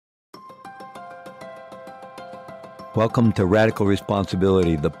Welcome to Radical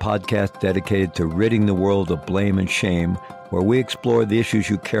Responsibility, the podcast dedicated to ridding the world of blame and shame, where we explore the issues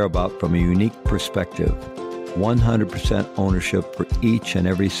you care about from a unique perspective. 100% ownership for each and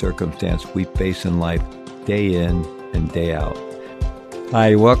every circumstance we face in life, day in and day out.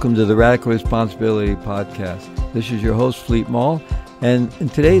 Hi, welcome to the Radical Responsibility podcast. This is your host, Fleet Mall, and in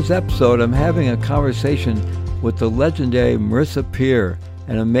today's episode, I'm having a conversation with the legendary Marisa Peer,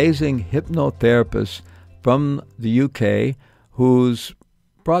 an amazing hypnotherapist from the UK who's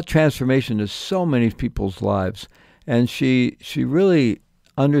brought transformation to so many people's lives. And she really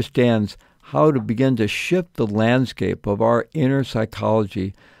understands how to begin to shift the landscape of our inner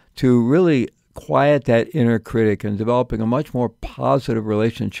psychology to really quiet that inner critic and developing a much more positive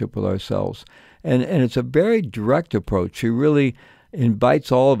relationship with ourselves. And it's a very direct approach. She really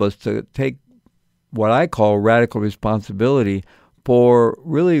invites all of us to take what I call radical responsibility for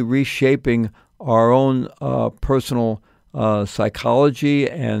really reshaping our own personal psychology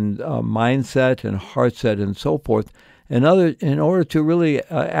and mindset and heart set and so forth, in order to really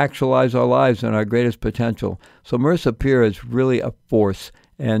actualize our lives and our greatest potential. So Marisa Peer is really a force,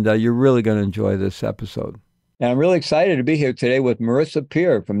 and you're really going to enjoy this episode. And I'm really excited to be here today with Marisa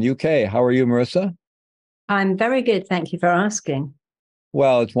Peer from UK. How are you, Marisa? I'm very good. Thank you for asking.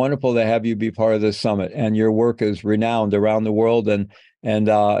 Well, it's wonderful to have you be part of this summit, and your work is renowned around the world, and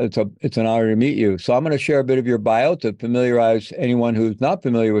it's an honor to meet you. So I'm going to share a bit of your bio to familiarize anyone who's not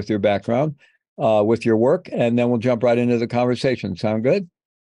familiar with your background, with your work, and then we'll jump right into the conversation. Sound good?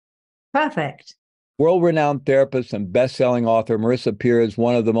 Perfect. World-renowned therapist and best-selling author Marisa Peer is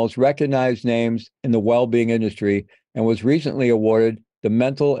one of the most recognized names in the well-being industry and was recently awarded the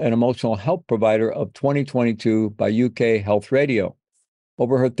Mental and Emotional Health Provider of 2022 by UK Health Radio.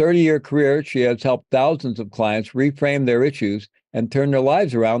 Over her 30-year career, she has helped thousands of clients reframe their issues and turn their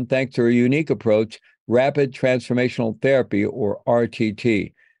lives around thanks to her unique approach, Rapid Transformational Therapy, or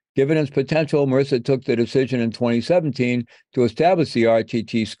RTT. Given its potential, Marisa took the decision in 2017 to establish the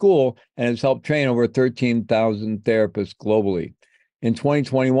RTT school and has helped train over 13,000 therapists globally. In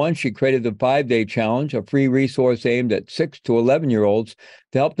 2021, she created the 5-Day Challenge, a free resource aimed at 6 to 11-year-olds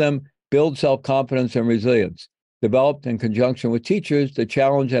to help them build self-confidence and resilience. Developed in conjunction with teachers, the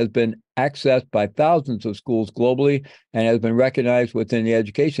challenge has been accessed by thousands of schools globally and has been recognized within the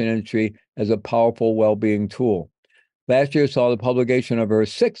education industry as a powerful well-being tool. Last year saw the publication of her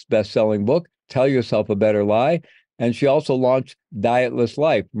 6th best-selling book, Tell Yourself a Better Lie, and she also launched Dietless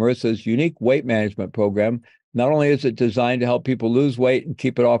Life, Marisa's unique weight management program. Not only is it designed to help people lose weight and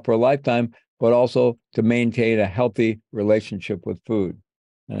keep it off for a lifetime, but also to maintain a healthy relationship with food.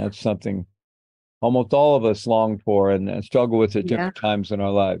 And that's something almost all of us long for and struggle with at different times in our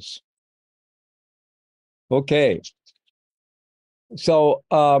lives. Okay. So,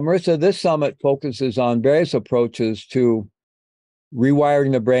 Marisa, this summit focuses on various approaches to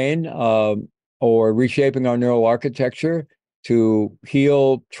rewiring the brain or reshaping our neural architecture to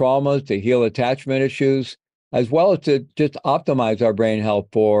heal traumas, to heal attachment issues, as well as to just optimize our brain health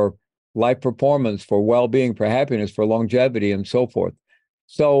for life performance, for well-being, for happiness, for longevity, and so forth.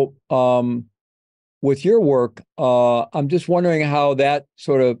 So, with your work, I'm just wondering how that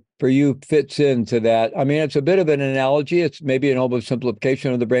sort of, for you, fits into that. I mean, it's a bit of an analogy. It's maybe an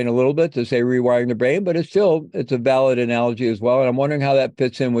oversimplification of the brain a little bit to say rewiring the brain, but it's a valid analogy as well. And I'm wondering how that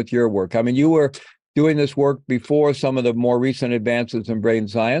fits in with your work. I mean, you were doing this work before some of the more recent advances in brain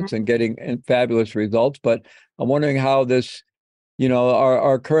science and getting fabulous results. But I'm wondering how this,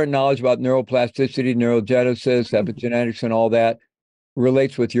 our current knowledge about neuroplasticity, neurogenesis, epigenetics, and all that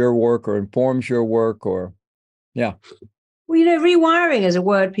relates with your work or informs your work or, yeah. Well, rewiring is a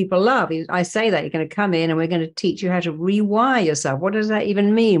word people love. I say that you're going to come in and we're going to teach you how to rewire yourself. What does that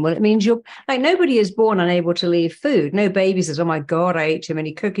even mean? Well, it means nobody is born unable to leave food. No baby says, oh my God, I ate too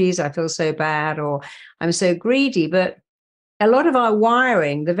many cookies. I feel so bad, or I'm so greedy. But a lot of our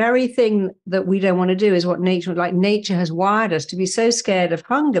wiring, the very thing that we don't want to do is what nature has wired us to be so scared of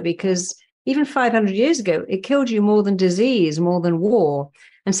hunger, because even 500 years ago, it killed you more than disease, more than war.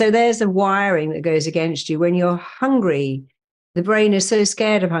 And so there's the wiring that goes against you. When you're hungry, the brain is so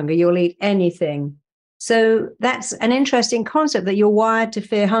scared of hunger, you'll eat anything. So that's an interesting concept, that you're wired to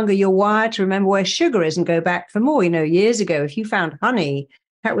fear hunger. You're wired to remember where sugar is and go back for more. Years ago, if you found honey,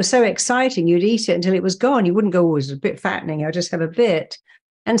 that was so exciting, you'd eat it until it was gone. You wouldn't go, oh, it's a bit fattening, I'll just have a bit.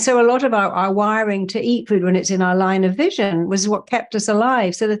 And so a lot of our wiring to eat food when it's in our line of vision was what kept us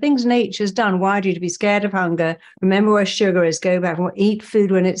alive. So the things nature's done wired you to be scared of hunger, remember where sugar is, go back and eat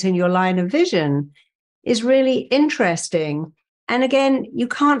food when it's in your line of vision, is really interesting. And again, you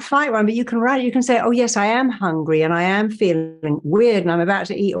can't fight one, but you can say, oh, yes, I am hungry and I am feeling weird and I'm about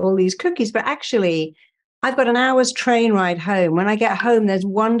to eat all these cookies. But actually, I've got an hour's train ride home. When I get home, there's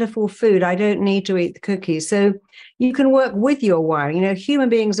wonderful food. I don't need to eat the cookies. So you can work with your wiring. You know, human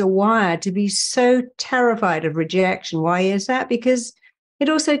beings are wired to be so terrified of rejection. Why is that? Because it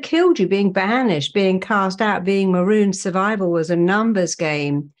also killed you, being banished, being cast out, being marooned. Survival was a numbers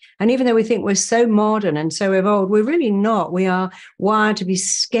game. And even though we think we're so modern and so evolved, we're really not. We are wired to be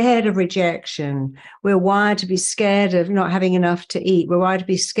scared of rejection. We're wired to be scared of not having enough to eat. We're wired to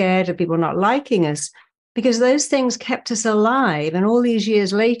be scared of people not liking us, because those things kept us alive. And all these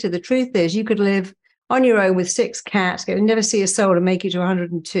years later, the truth is you could live on your own with 6 cats, never see a soul, and make it to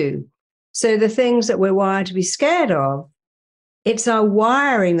 102. So the things that we're wired to be scared of, it's our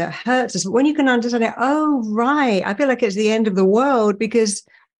wiring that hurts us. But when you can understand it, oh, right, I feel like it's the end of the world, because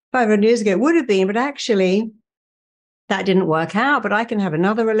 500 years ago it would have been, but actually that didn't work out. But I can have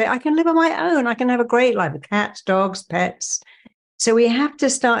I can live on my own. I can have a great life with cats, dogs, pets. So we have to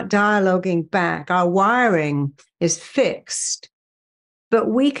start dialoguing back. Our wiring is fixed, but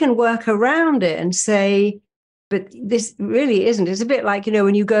we can work around it and say, but this really isn't. It's a bit like, you know,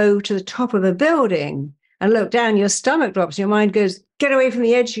 when you go to the top of a building and look down, your stomach drops, your mind goes, get away from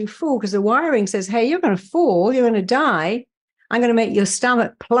the edge, you fall, because the wiring says, hey, you're going to fall, you're going to die. I'm going to make your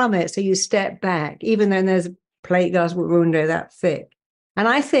stomach plummet so you step back, even though there's a plate glass window that thick. And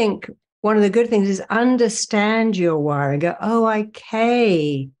I think one of the good things is understand your wiring. Go, oh,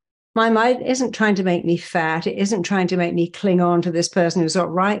 okay. My mind isn't trying to make me fat. It isn't trying to make me cling on to this person who's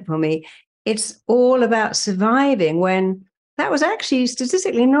not right for me. It's all about surviving, when that was actually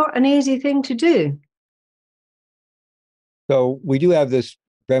statistically not an easy thing to do. So we do have this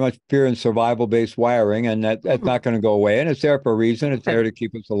very much fear and survival-based wiring, and that's not going to go away. And it's there for a reason. It's there to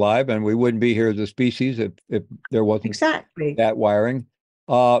keep us alive, and we wouldn't be here as a species if there wasn't that wiring.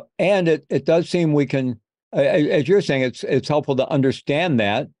 And it does seem we can, as you're saying, it's helpful to understand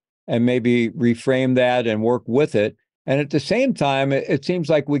that and maybe reframe that and work with it. And at the same time, it seems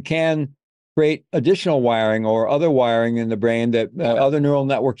like we can create additional wiring or other wiring in the brain, that other neural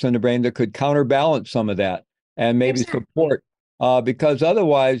networks in the brain that could counterbalance some of that and maybe support. Because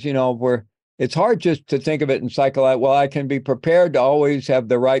otherwise, you know, it's hard just to think of it in psychology. Well, I can be prepared to always have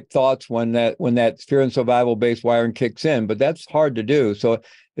the right thoughts when that fear and survival based wiring kicks in, but that's hard to do. So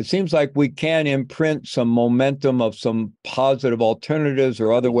it seems like we can imprint some momentum of some positive alternatives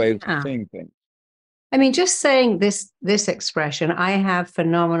or other ways of seeing things. I mean, just saying this expression, I have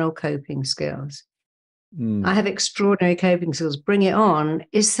phenomenal coping skills. I have extraordinary coping skills. Bring it on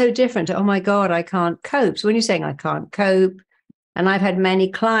is so different to, oh my God, I can't cope. So when you're saying I can't cope, and I've had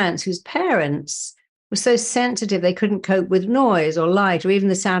many clients whose parents were so sensitive they couldn't cope with noise or light or even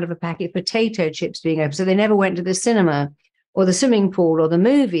the sound of a packet of potato chips being opened. So they never went to the cinema or the swimming pool or the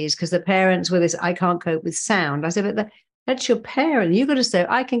movies because the parents were this, I can't cope with sound. I said, but that's your parent. You've got to say,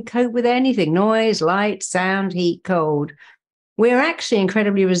 I can cope with anything: noise, light, sound, heat, cold. We're actually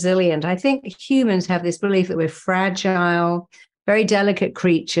incredibly resilient. I think humans have this belief that we're fragile, very delicate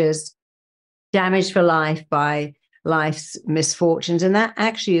creatures, damaged for life by life's misfortunes. And that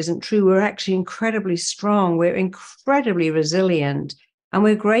actually isn't true. We're actually incredibly strong. We're incredibly resilient. And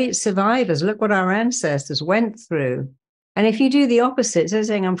we're great survivors. Look what our ancestors went through. And if you do the opposite, instead of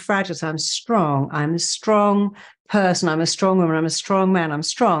saying I'm fragile, so I'm strong. I'm a strong person. I'm a strong woman. I'm a strong man. I'm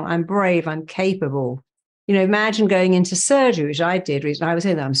strong. I'm brave. I'm capable. You know, imagine going into surgery, which I did recently. I was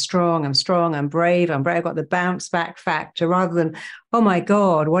saying that I'm strong, I'm brave. I've got the bounce back factor, rather than, oh my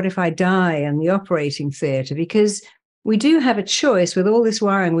God, what if I die in the operating theatre? Because we do have a choice. With all this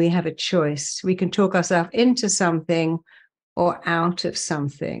wiring, we have a choice. We can talk ourselves into something or out of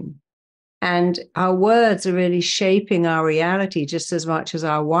something. And our words are really shaping our reality just as much as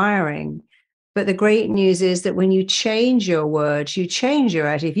our wiring. But the great news is that when you change your words, you change your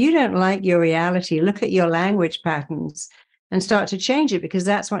reality. If you don't like your reality, look at your language patterns and start to change it, because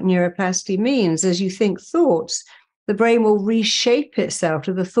that's what neuroplasticity means. As you think thoughts, the brain will reshape itself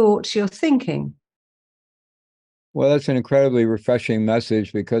to the thoughts you're thinking. Well, that's an incredibly refreshing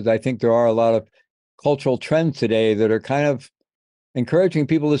message, because I think there are a lot of cultural trends today that are kind of encouraging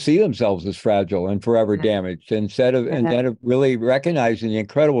people to see themselves as fragile and forever damaged, instead of really recognizing the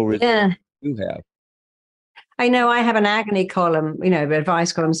incredible resilience you have. I know I have an agony column, you know,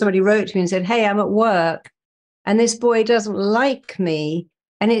 advice column. Somebody wrote to me and said, hey, I'm at work and this boy doesn't like me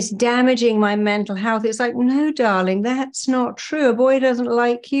and it's damaging my mental health. It's like, no, darling, that's not true. A boy doesn't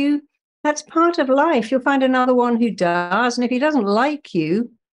like you. That's part of life. You'll find another one who does. And if he doesn't like you,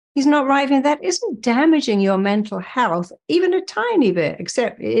 he's not right. And that isn't damaging your mental health, even a tiny bit,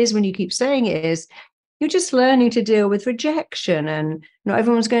 except it is when you keep saying it is. You're just learning to deal with rejection, and not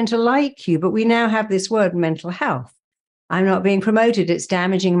everyone's going to like you. But we now have this word, mental health. I'm not being promoted. It's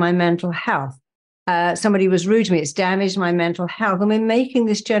damaging my mental health. somebody was rude to me. It's damaged my mental health. And we're making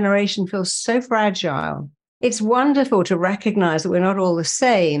this generation feel so fragile. It's wonderful to recognize that we're not all the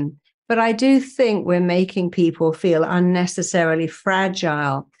same, but I do think we're making people feel unnecessarily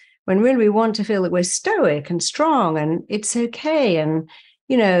fragile when really we want to feel that we're stoic and strong and it's okay. And,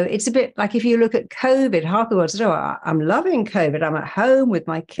 it's a bit like if you look at COVID, half the world says, oh, I'm loving COVID. I'm at home with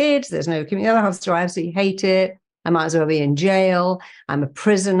my kids. There's no community. The other half says, I absolutely hate it. I might as well be in jail. I'm a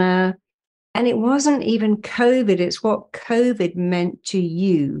prisoner. And it wasn't even COVID. It's what COVID meant to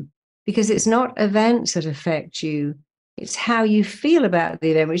you, because it's not events that affect you. It's how you feel about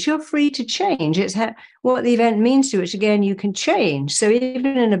the event, which you're free to change. It's what the event means to you, which again, you can change. So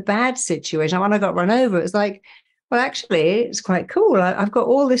even in a bad situation, when I got run over, it was like, well, actually, it's quite cool. I've got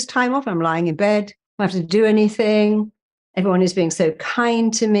all this time off. I'm lying in bed. I don't have to do anything. Everyone is being so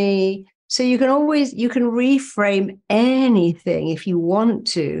kind to me. So you can reframe anything if you want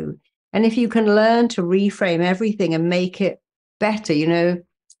to. And if you can learn to reframe everything and make it better, the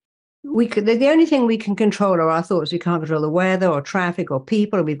only thing we can control are our thoughts. We can't control the weather or traffic or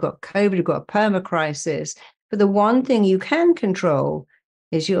people. We've got COVID, we've got a perma crisis. But the one thing you can control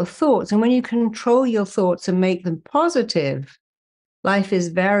is your thoughts. And when you control your thoughts and make them positive, life is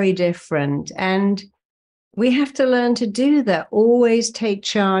very different. And we have to learn to do that, always take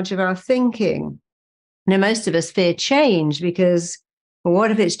charge of our thinking. Now, most of us fear change because, well,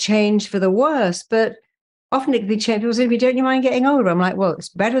 what if it's changed for the worse? But often it can be changed. People say, don't you mind getting older? I'm like, well, it's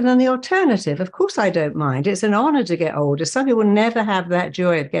better than the alternative. Of course I don't mind. It's an honor to get older. Some people never have that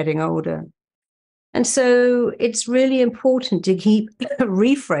joy of getting older. And so it's really important to keep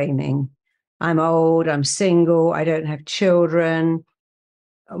reframing. I'm old, I'm single, I don't have children,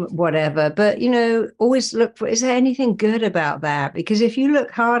 whatever. But, always look for, is there anything good about that? Because if you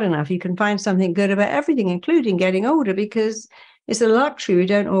look hard enough, you can find something good about everything, including getting older, because it's a luxury we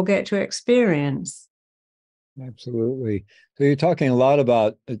don't all get to experience. Absolutely. So you're talking a lot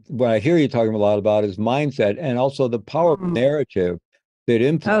about, what I hear you talking a lot about is mindset and also the power of narrative that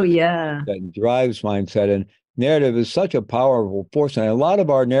influences and drives mindset. And narrative is such a powerful force. And a lot of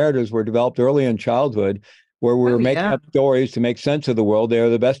our narratives were developed early in childhood, where we were making up stories to make sense of the world. They are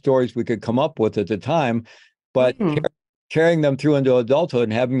the best stories we could come up with at the time, but carrying them through into adulthood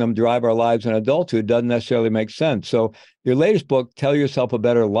and having them drive our lives in adulthood doesn't necessarily make sense. So your latest book, Tell Yourself a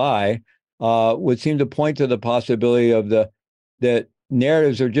Better Lie, would seem to point to the possibility of that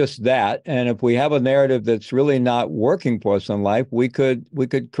narratives are just that. And if we have a narrative that's really not working for us in life, we could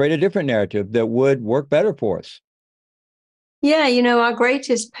create a different narrative that would work better for us. Yeah, our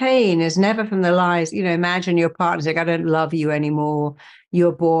greatest pain is never from the lies. Imagine your partner saying, I don't love you anymore.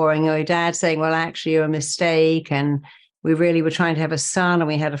 You're boring. Or your dad saying, well, actually, you're a mistake. And we really were trying to have a son and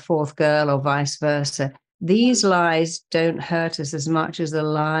we had a fourth girl, or vice versa. These lies don't hurt us as much as the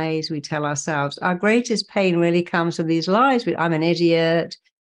lies we tell ourselves. Our greatest pain really comes from these lies. I'm an idiot.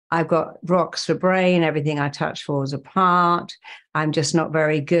 I've got rocks for brain. Everything I touch falls apart. I'm just not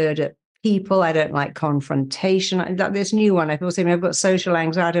very good at people. I don't like confrontation. This new one, people say, I've got social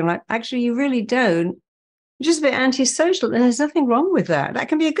anxiety. I'm like, actually, you really don't. You're just a bit antisocial. And there's nothing wrong with that. That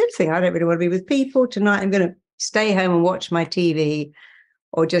can be a good thing. I don't really want to be with people. Tonight, I'm going to stay home and watch my TV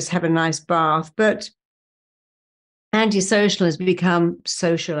or just have a nice bath. But antisocial has become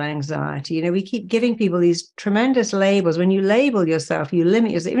social anxiety. We keep giving people these tremendous labels. When you label yourself, you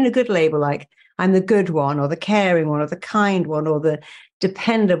limit yourself. Even a good label like I'm the good one or the caring one or the kind one or the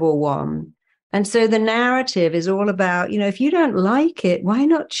dependable one. And so the narrative is all about, if you don't like it, why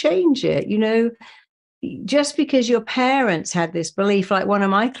not change it? Just because your parents had this belief, like one of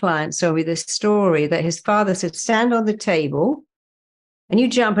my clients told me this story that his father said, stand on the table and you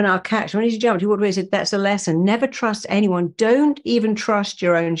jump and I'll catch. When he jumped, he walked away and said, that's a lesson. Never trust anyone. Don't even trust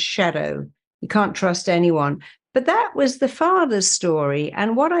your own shadow. You can't trust anyone. But that was the father's story.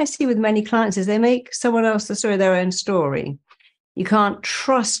 And what I see with many clients is they make someone else the story of their own story. You can't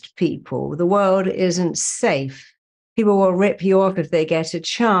trust people. The world isn't safe. People will rip you off if they get a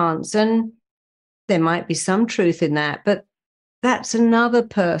chance. And there might be some truth in that, but that's another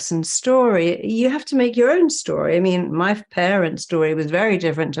person's story. You have to make your own story. I mean, my parents' story was very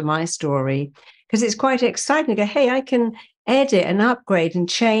different to my story because it's quite exciting to go, hey, I can edit and upgrade and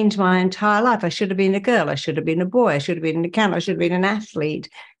change my entire life. I should have been a girl. I should have been a boy. I should have been an accountant. I should have been an athlete.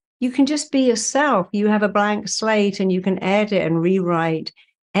 You can just be yourself. You have a blank slate and you can edit and rewrite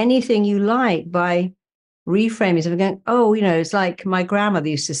anything you like by reframing something, going, oh, it's like my grandmother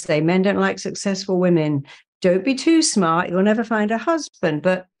used to say, men don't like successful women. Don't be too smart. You'll never find a husband.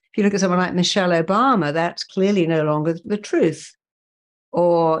 But if you look at someone like Michelle Obama, that's clearly no longer the truth.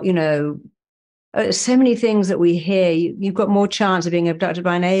 Or, So many things that we hear. You've got more chance of being abducted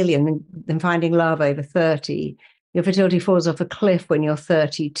by an alien than finding love over 30. Your fertility falls off a cliff when you're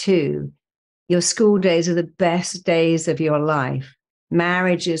 32. Your school days are the best days of your life.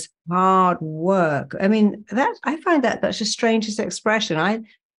 Marriage is hard work. I mean, I find that's the strangest expression. I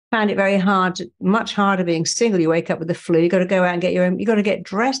found it very hard, much harder being single. You wake up with the flu, you got to go out and get your own, you got to get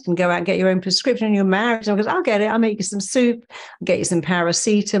dressed and go out and get your own prescription, and you're married. So I'll get it. I'll make you some soup, I'll get you some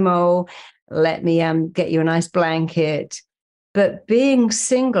paracetamol, let me get you a nice blanket. But being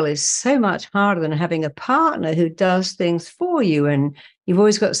single is so much harder than having a partner who does things for you, and you've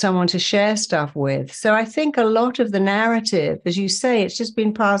always got someone to share stuff with. So I think a lot of the narrative, as you say, it's just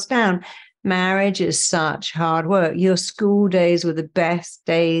been passed down. Marriage is such hard work. Your school days were the best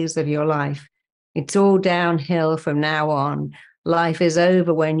days of your life. It's all downhill from now on. Life is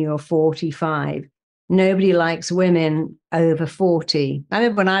over when you're 45. Nobody likes women over 40. I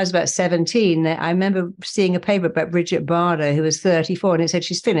remember when I was about 17, I remember seeing a paper about Bridget Bardo, who was 34, and it said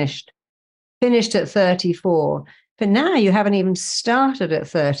she's finished at 34. But now you haven't even started at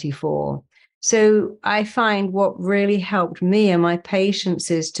 34. So I find what really helped me and my patients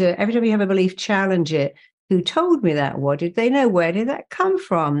is to, every time you have a belief, challenge it. Who told me that? What did they know? Where did that come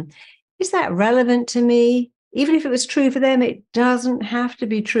from? Is that relevant to me? Even if it was true for them, it doesn't have to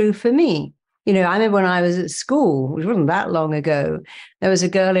be true for me. You know, I remember when I was at school, which wasn't that long ago, there was a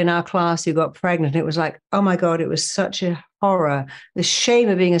girl in our class who got pregnant. It was like, oh my God, it was such a horror. The shame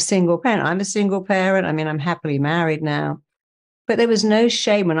of being a single parent. I'm a single parent. I mean, I'm happily married now. But there was no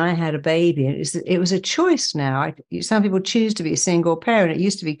shame when I had a baby. It was a choice now. Some people choose to be a single parent. It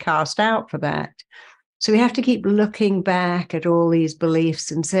used to be cast out for that. So we have to keep looking back at all these beliefs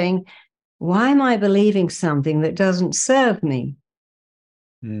and saying, why am I believing something that doesn't serve me?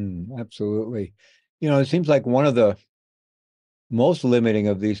 Absolutely. You know, it seems like one of the most limiting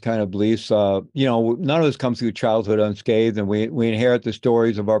of these kind of beliefs, you know, none of us come through childhood unscathed, and we inherit the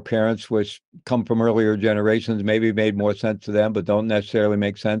stories of our parents, which come from earlier generations, maybe made more sense to them, but don't necessarily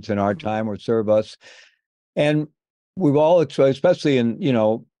make sense in our time or serve us. And we've all, especially in, you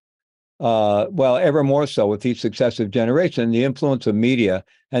know, well, ever more so with each successive generation, the influence of media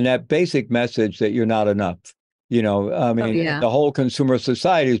and that basic message that you're not enough. You know, I mean, the whole consumer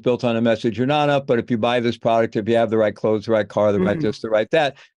society is built on a message you're not enough, but if you buy this product, if you have the right clothes, the right car, the right this, the right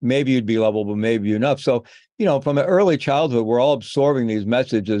that, maybe you'd be lovable, maybe you're enough. So, you know, from an early childhood, we're all absorbing these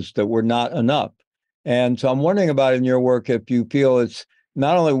messages that we're not enough. And so I'm wondering about in your work, if you feel it's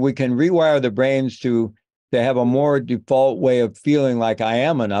not only we can rewire the brains to have a more default way of feeling like I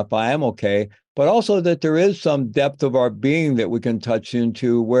am enough, I am okay, but also that there is some depth of our being that we can touch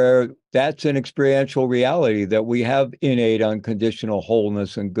into where that's an experiential reality, that we have innate unconditional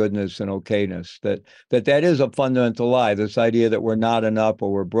wholeness and goodness and okayness, that is a fundamental lie, this idea that we're not enough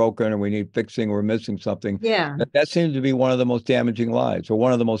or we're broken or we need fixing or we're missing something. Yeah. That seems to be one of the most damaging lies, or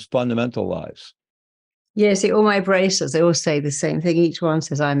one of the most fundamental lies. Yeah, see, all my bracelets, they all say the same thing. Each one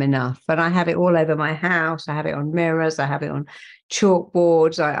says I'm enough. And I have it all over my house. I have it on mirrors. I have it on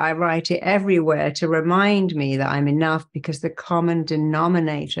chalkboards. I write it everywhere to remind me that I'm enough, because the common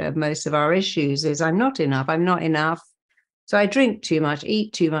denominator of most of our issues is I'm not enough. I'm not enough. So I drink too much,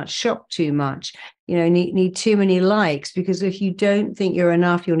 eat too much, shop too much, you know, need too many likes, because if you don't think you're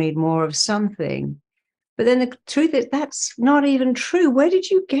enough, you'll need more of something. But then the truth is that's not even true. Where did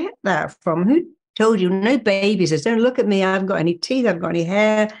you get that from? Who told you? No baby says, don't look at me. I haven't got any teeth. I haven't got any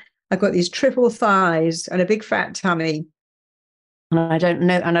hair. I've got these triple thighs and a big fat tummy. And I don't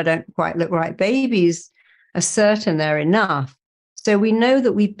know, and I don't quite look right. Babies are certain they're enough. So we know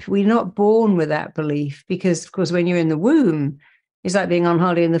that we're not born with that belief, because, of course, when you're in the womb, it's like being on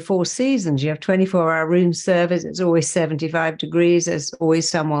holiday in the Four Seasons. You have 24-hour room service. It's always 75 degrees. There's always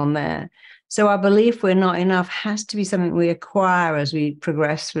someone there. So our belief we're not enough has to be something we acquire as we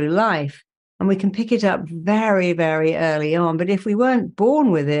progress through life. And we can pick it up very, very early on. But if we weren't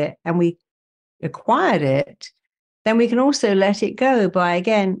born with it and we acquired it, then we can also let it go by,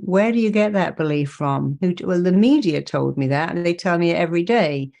 again, where do you get that belief from? Well, the media told me that, and they tell me it every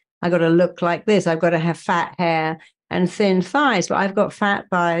day. I got to look like this. I've got to have fat hair and thin thighs, but I've got fat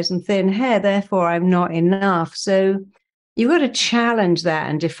thighs and thin hair. Therefore, I'm not enough. So you've got to challenge that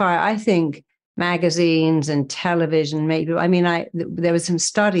and defy. I think magazines and television, maybe. I mean, there were some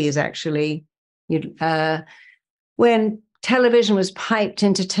studies actually. When television was piped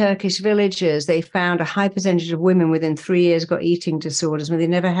into Turkish villages, they found a high percentage of women within 3 years got eating disorders when they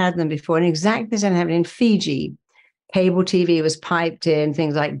never had them before. And exactly the same happened in Fiji. Cable TV was piped in,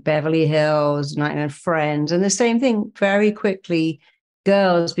 things like Beverly Hills, Night and Friends. And the same thing, very quickly,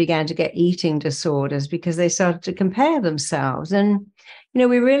 girls began to get eating disorders because they started to compare themselves. And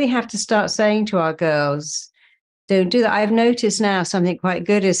we really have to start saying to our girls, don't do that. I've noticed now something quite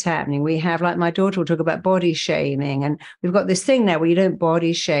good is happening. We have, like, my daughter will talk about body shaming, and we've got this thing now where you don't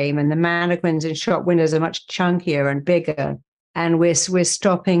body shame, and the mannequins in shop windows are much chunkier and bigger. And we're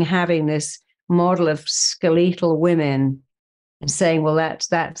stopping having this model of skeletal women and saying, well,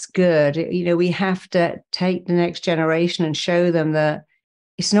 that's good. We have to take the next generation and show them that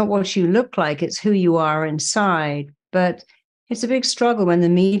it's not what you look like, it's who you are inside. But it's a big struggle when the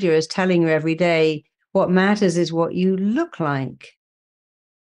media is telling you every day what matters is what you look like.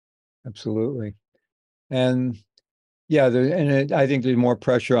 Absolutely. And yeah, I think there's more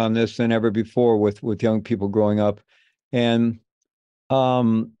pressure on this than ever before with young people growing up. And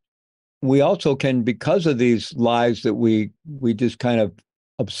we also can, because of these lies that we just kind of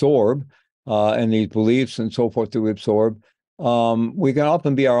absorb, and these beliefs and so forth that we absorb, we can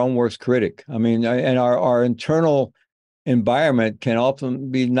often be our own worst critic. I mean, and our internal environment can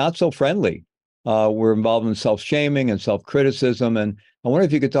often be not so friendly. We're involved in self-shaming and self-criticism. And I wonder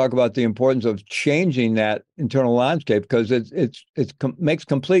if you could talk about the importance of changing that internal landscape, because it makes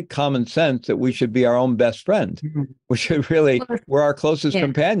complete common sense that we should be our own best friend. Mm-hmm. We should really, we're our closest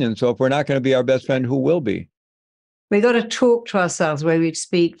companion. So if we're not going to be our best friend, who will be? We got to talk to ourselves where we'd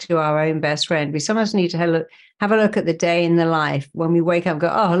speak to our own best friend. We sometimes need to have a look at the day in the life when we wake up and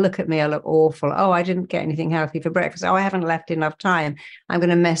go, oh, look at me, I look awful. Oh, I didn't get anything healthy for breakfast. Oh, I haven't left enough time. I'm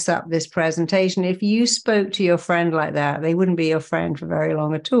going to mess up this presentation. If you spoke to your friend like that, they wouldn't be your friend for very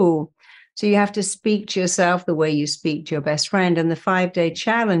long at all. So you have to speak to yourself the way you speak to your best friend. And the 5-day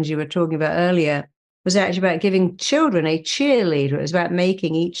challenge you were talking about earlier was actually about giving children a cheerleader. It was about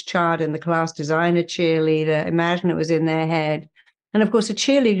making each child in the class design a cheerleader, imagine it was in their head. And of course, a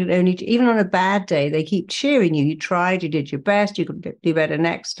cheerleader only, even on a bad day, they keep cheering you. You tried, you did your best, you could do better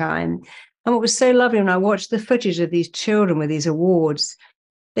next time. And what was so lovely when I watched the footage of these children with these awards,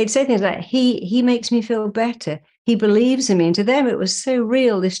 they'd say things like, he makes me feel better. He believes in me. And to them, it was so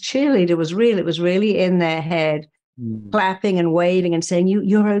real. This cheerleader was real. It was really in their head. Clapping and waving and saying,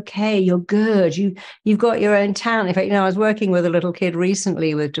 you're okay, you're good, you've got your own talent. In fact, I was working with a little kid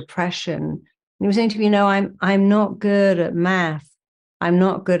recently with depression, and he was saying to me, I'm not good at math, I'm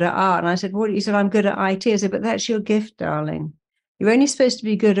not good at art. And I said, what? He said, I'm good at IT. I said, but that's your gift, darling. You're only supposed to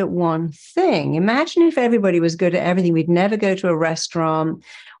be good at one thing. Imagine if everybody was good at everything. We'd never go to a restaurant.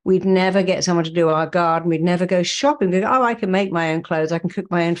 We'd never get someone to do our garden. We'd never go shopping. We'd go, oh, I can make my own clothes. I can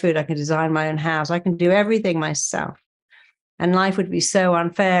cook my own food. I can design my own house. I can do everything myself. And life would be so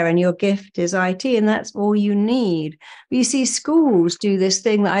unfair. And your gift is IT, and that's all you need. But you see, schools do this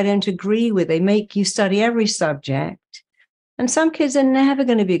thing that I don't agree with. They make you study every subject. And some kids are never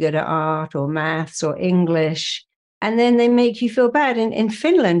going to be good at art or maths or English. And then they make you feel bad. In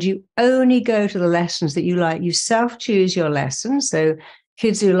Finland, you only go to the lessons that you like. You self-choose your lessons. So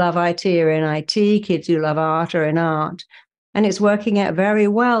kids who love IT are in IT, kids who love art are in art. And it's working out very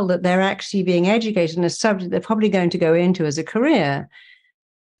well that they're actually being educated in a subject they're probably going to go into as a career.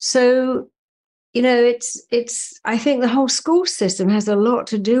 So, I think the whole school system has a lot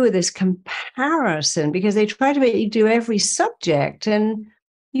to do with this comparison, because they try to make you do every subject, and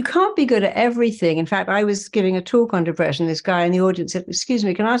you can't be good at everything. In fact, I was giving a talk on depression. This guy in the audience said, excuse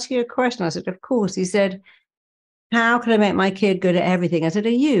me, can I ask you a question? I said, of course. He said, how can I make my kid good at everything? I said, are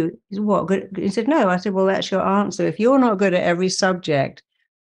you? He said, what? Good? He said, no. I said, well, that's your answer. If you're not good at every subject,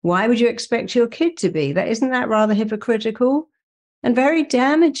 why would you expect your kid to be? Isn't that rather hypocritical and very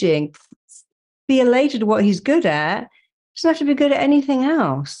damaging? Be elated at what he's good at. He doesn't have to be good at anything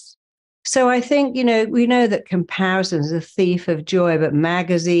else. So I think, we know that comparison is a thief of joy, but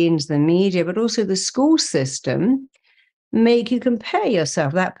magazines, the media, but also the school system make you compare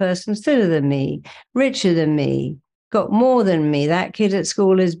yourself. That person's thinner than me, richer than me, got more than me. That kid at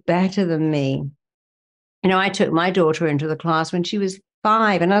school is better than me. I took my daughter into the class when she was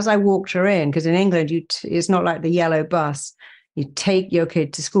 5. And as I walked her in, because in England, it's not like the yellow bus. You take your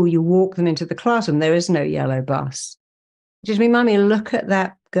kid to school, you walk them into the classroom. There is no yellow bus. She said to me, Mummy, look at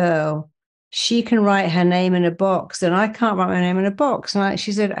that girl. She can write her name in a box, and I can't write my name in a box. And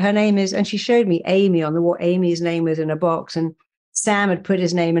she said her name is, and she showed me Amy on the wall. Amy's name was in a box, and Sam had put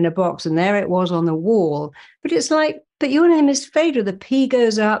his name in a box, and there it was on the wall. But it's like, but your name is Phaedra. The P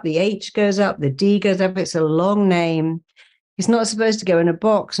goes up, the H goes up, the D goes up. It's a long name. It's not supposed to go in a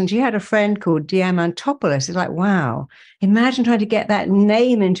box. And she had a friend called Diamantopoulos. It's like, wow, imagine trying to get that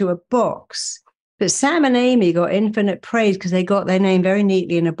name into a box. But Sam and Amy got infinite praise because they got their name very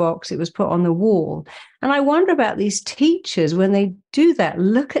neatly in a box. It was put on the wall. And I wonder about these teachers when they do that.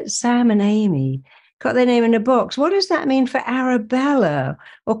 Look at Sam and Amy, got their name in a box. What does that mean for Arabella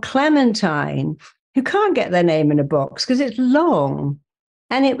or Clementine? who can't get their name in a box because it's long.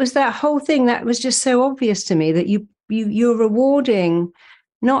 And it was that whole thing that was just so obvious to me, that you're rewarding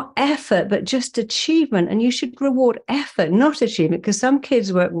not effort, but just achievement. And you should reward effort, not achievement, because some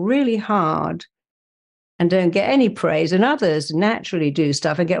kids work really hard and don't get any praise, and others naturally do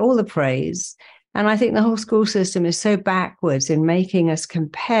stuff and get all the praise. And I think the whole school system is so backwards in making us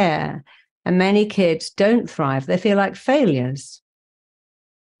compare. And many kids don't thrive. They feel like failures.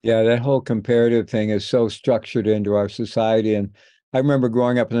 Yeah, that whole comparative thing is so structured into our society. And I remember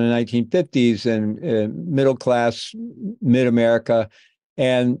growing up in the 1950s in middle class, mid-America.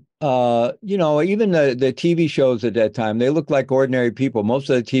 And, even the TV shows at that time, they looked like ordinary people. Most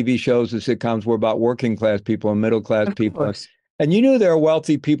of the TV shows, the sitcoms were about working class people and middle class people. And you knew there were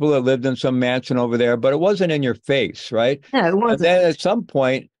wealthy people that lived in some mansion over there, but it wasn't in your face, right? No, it wasn't. And then at some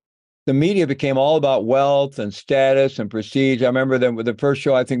point, the media became all about wealth and status and prestige. I remember the first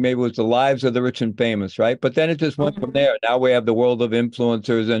show, I think maybe was The Lives of the Rich and Famous, right? But then it just went from there. Now we have the world of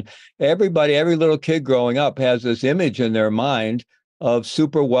influencers, and every little kid growing up has this image in their mind of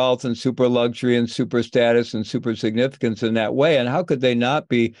super wealth and super luxury and super status and super significance in that way. And how could they not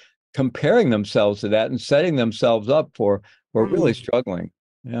be comparing themselves to that and setting themselves up for really struggling?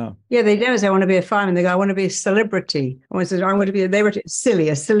 Yeah. Yeah, they do. Say, I want to be a fireman. They go, I want to be a celebrity. I want to be they were silly,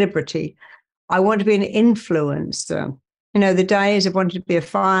 a celebrity. I want to be an influencer. The days of wanting to be a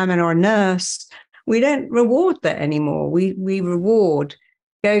fireman or a nurse, we don't reward that anymore. We reward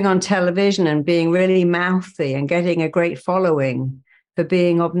going on television and being really mouthy and getting a great following for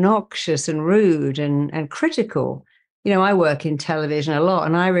being obnoxious and rude and critical. I work in television a lot,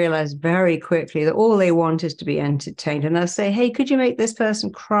 and I realized very quickly that all they want is to be entertained. And they'll say, hey, could you make this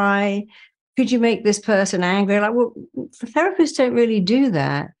person cry? Could you make this person angry? Like, well, therapists don't really do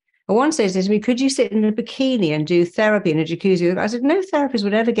that. And one says to me, could you sit in a bikini and do therapy in a jacuzzi? I said, no therapist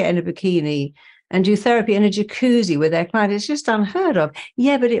would ever get in a bikini and do therapy in a jacuzzi with their client. It's just unheard of.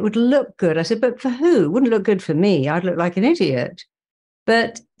 Yeah, but it would look good. I said, but for who? It wouldn't look good for me. I'd look like an idiot.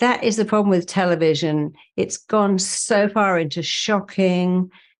 But that is the problem with television. It's gone so far into shocking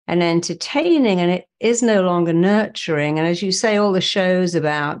and entertaining, and it is no longer nurturing. And as you say, all the shows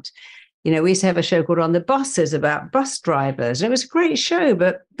about, we used to have a show called On the Buses about bus drivers. And it was a great show,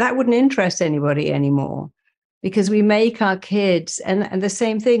 but that wouldn't interest anybody anymore, because we make our kids, and the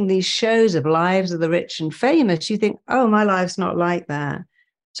same thing, these shows of lives of the rich and famous, you think, oh, my life's not like that,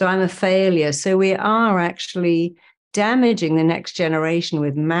 so I'm a failure. So we are actually damaging the next generation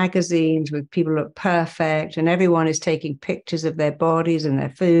with magazines, with people look perfect, and everyone is taking pictures of their bodies and their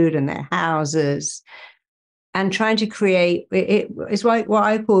food and their houses, and trying to create it is like what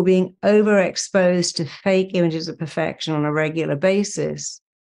I call being overexposed to fake images of perfection on a regular basis.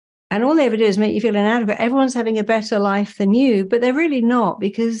 And all they ever do is make you feel inadequate. Everyone's having a better life than you, but they're really not,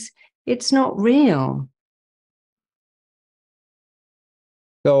 because it's not real.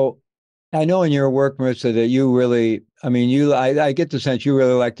 So I know in your work, Marisa, that you really, I get the sense you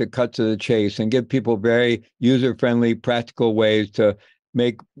really like to cut to the chase and give people very user-friendly, practical ways to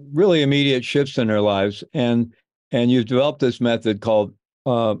make really immediate shifts in their lives. And you've developed this method called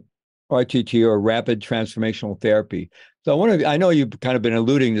RTT, or Rapid Transformational Therapy. So I know you've kind of been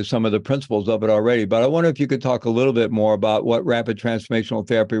alluding to some of the principles of it already, but I wonder if you could talk a little bit more about what Rapid Transformational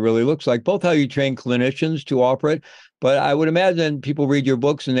Therapy really looks like, both how you train clinicians to offer it, but I would imagine people read your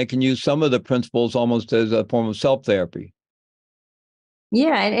books and they can use some of the principles almost as a form of self-therapy.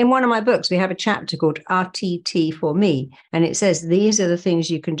 Yeah, and in one of my books, we have a chapter called RTT for Me, and it says these are the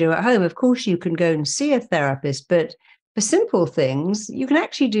things you can do at home. Of course, you can go and see a therapist, but for simple things, you can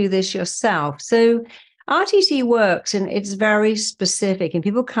actually do this yourself. So RTT works, and it's very specific, and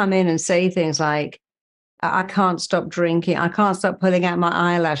people come in and say things like, I can't stop drinking. I can't stop pulling out my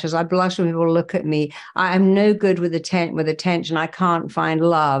eyelashes. I blush when people look at me. I'm no good with attention. I can't find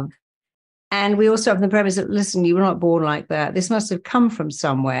love. And we also have the premise that, listen, you were not born like that. This must have come from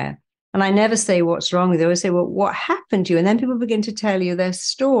somewhere. And I never say what's wrong with you. I always say, well, what happened to you? And then people begin to tell you their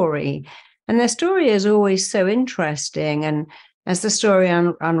story. And their story is always so interesting. And as the story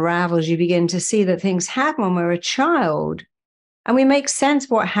unravels, you begin to see that things happen when we're a child. And we make sense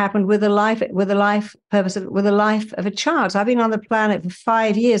of what happened with the life of a child. So I've been on the planet for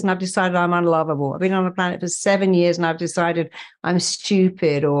 5 years and I've decided I'm unlovable. I've been on the planet for 7 years and I've decided I'm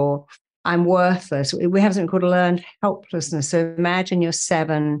stupid or I'm worthless. We have something called learned helplessness. So imagine you're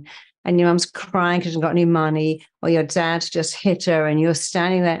 7 and your mum's crying because she hasn't got any money, or your dad's just hit her, and you're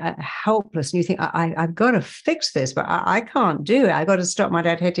standing there helpless. And you think, I've got to fix this, but I can't do it. I've got to stop my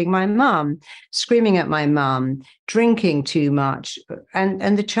dad hitting my mum, screaming at my mum, drinking too much.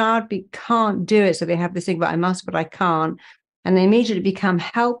 And the child can't do it. So they have this thing, but I must, but I can't. and they immediately become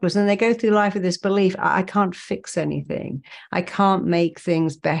helpless. And they go through life with this belief, I can't fix anything. I can't make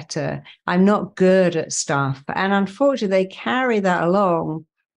things better. I'm not good at stuff. And unfortunately, they carry that along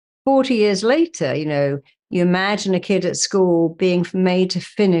 40 years later. You imagine a kid at school being made to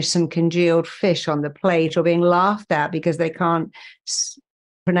finish some congealed fish on the plate, or being laughed at because they can't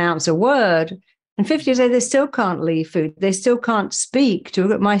pronounce a word. And 50 years later, they still can't leave food. They still can't speak.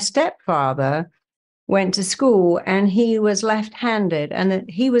 My stepfather went to school and he was left-handed, and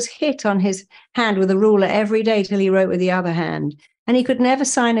he was hit on his hand with a ruler every day till he wrote with the other hand. And he could never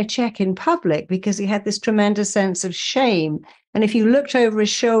sign a check in public because he had this tremendous sense of shame. And if you looked over his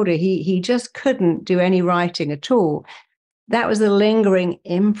shoulder, he just couldn't do any writing at all. That was the lingering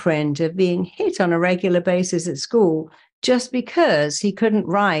imprint of being hit on a regular basis at school just because he couldn't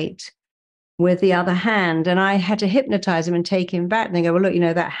write with the other hand. And I had to hypnotize him and take him back. And they go, well, look,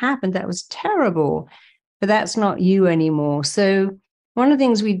 that happened. That was terrible, but that's not you anymore. So one of the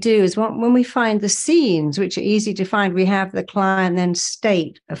things we do is when we find the scenes, which are easy to find, we have the client then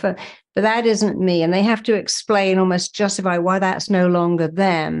state, but that isn't me. And they have to explain, almost justify why that's no longer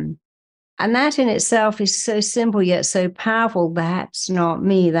them. And that in itself is so simple, yet so powerful. That's not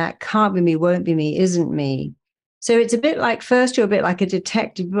me. That can't be me, won't be me, isn't me. So it's a bit like, first, you're a bit like a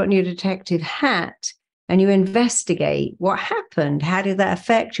detective, you put on your detective hat and you investigate what happened. How did that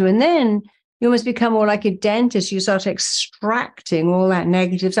affect you? And then you almost become more like a dentist. You start extracting all that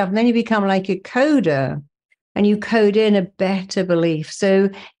negative stuff. And then you become like a coder and you code in a better belief. So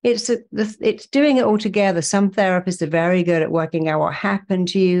it's doing it all together. Some therapists are very good at working out what happened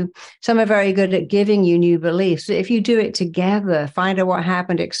to you. Some are very good at giving you new beliefs. So if you do it together, find out what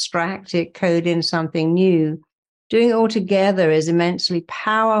happened, extract it, code in something new. Doing it all together is immensely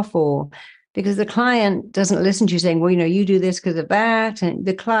powerful, because the client doesn't listen to you saying, well, you do this because of that. And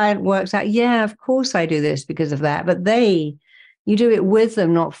the client works out, yeah, of course I do this because of that. But you do it with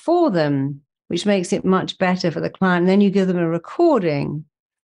them, not for them, which makes it much better for the client. And then you give them a recording,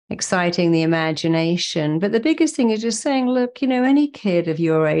 exciting the imagination. But the biggest thing is just saying, look, any kid of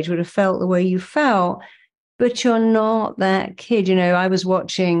your age would have felt the way you felt, but you're not that kid. I was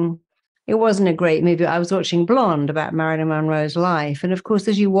watching, it wasn't a great movie. I was watching Blonde, about Marilyn Monroe's life. And of course,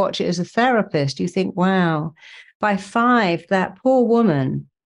 as you watch it as a therapist, you think, wow, by 5, that poor woman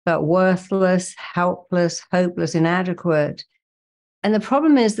felt worthless, helpless, hopeless, inadequate. And the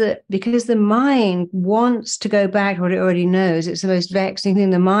problem is that because the mind wants to go back to what it already knows, it's the most vexing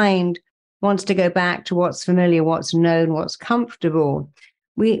thing. The mind wants to go back to what's familiar, what's known, what's comfortable.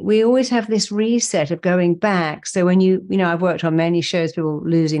 We always have this reset of going back. So when I've worked on many shows, people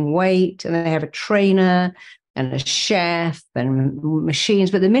losing weight, and they have a trainer and a chef and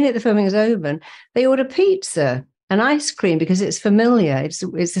machines. But the minute the filming is over, they order pizza and ice cream because it's familiar. It's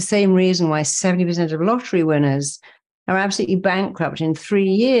the same reason why 70% of lottery winners are absolutely bankrupt in 3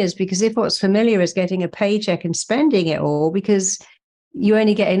 years, because if what's familiar is getting a paycheck and spending it all because you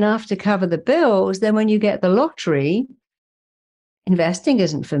only get enough to cover the bills, then when you get the lottery, investing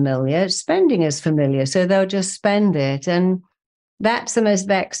isn't familiar, spending is familiar. So they'll just spend it. And that's the most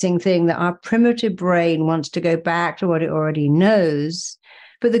vexing thing, that our primitive brain wants to go back to what it already knows.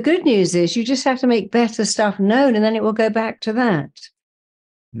 But the good news is you just have to make better stuff known, and then it will go back to that.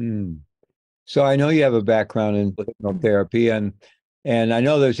 So I know you have a background in therapy, and I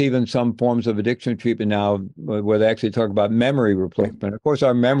know there's even some forms of addiction treatment now where they actually talk about memory replacement. Of course,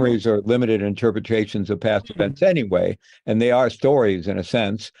 our memories are limited interpretations of past events anyway, and they are stories in a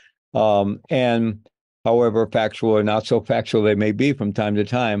sense. And however factual or not so factual they may be from time to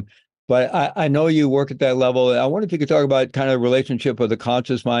time. But I know you work at that level. I wonder if you could talk about kind of the relationship of the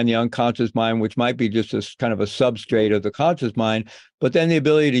conscious mind, the unconscious mind, which might be just a kind of a substrate of the conscious mind, but then the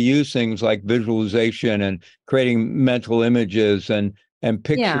ability to use things like visualization and creating mental images and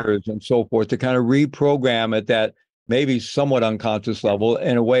pictures and so forth to kind of reprogram at that maybe somewhat unconscious level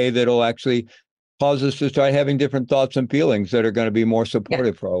in a way that'll actually cause us to start having different thoughts and feelings that are going to be more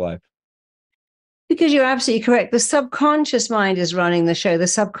supportive for our life. Because you're absolutely correct. The subconscious mind is running the show. The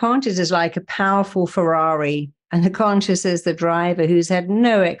subconscious is like a powerful Ferrari, and the conscious is the driver who's had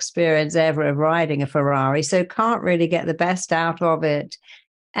no experience ever of riding a Ferrari, so can't really get the best out of it.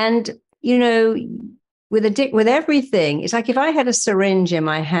 And, with everything, it's like if I had a syringe in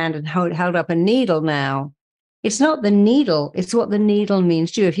my hand and held up a needle now, it's not the needle, it's what the needle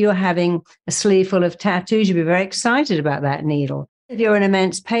means to you. If you're having a sleeve full of tattoos, you'd be very excited about that needle. If you're in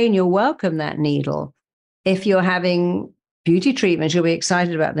immense pain, you'll welcome that needle. If you're having beauty treatments, you'll be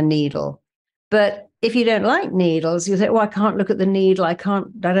excited about the needle. But if you don't like needles, you say, I can't look at the needle. I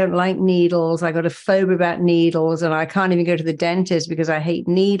don't like needles. I got a phobia about needles, and I can't even go to the dentist because I hate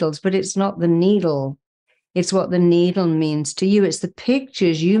needles. But it's not the needle. It's what the needle means to you. It's the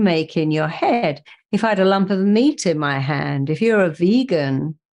pictures you make in your head. If I had a lump of meat in my hand, if you're a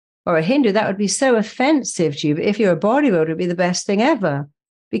vegan or a Hindu, that would be so offensive to you. But if you're a bodybuilder, it'd be the best thing ever,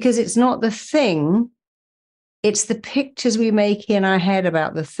 because it's not the thing, it's the pictures we make in our head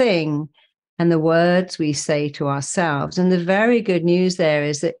about the thing and the words we say to ourselves. And the very good news there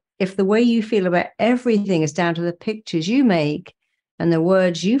is that if the way you feel about everything is down to the pictures you make and the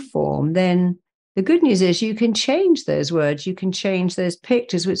words you form, then the good news is you can change those words, you can change those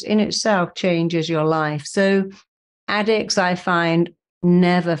pictures, which in itself changes your life. So addicts, I find,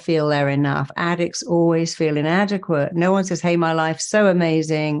 never feel they're enough. Addicts always feel inadequate. No one says, hey, my life's so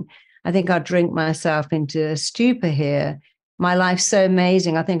amazing. I think I'll drink myself into a stupor here. My life's so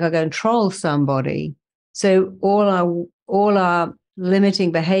amazing. I think I'll go and troll somebody. So all our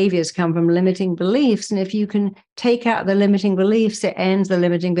limiting behaviors come from limiting beliefs. And if you can take out the limiting beliefs, it ends the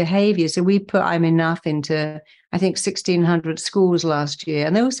limiting behavior. So we put I'm enough into, I think, 1,600 schools last year.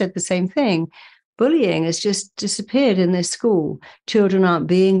 And they all said the same thing. Bullying has just disappeared in this school. Children aren't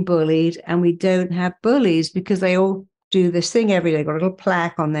being bullied, and we don't have bullies because they all do this thing every day. They've got a little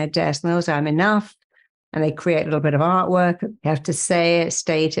plaque on their desk, and they'll say, I'm enough. And they create a little bit of artwork. You have to say it,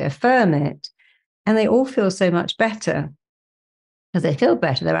 state it, affirm it. And they all feel so much better because they feel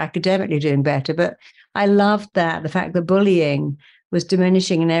better. They're academically doing better. But I loved that, the fact that bullying was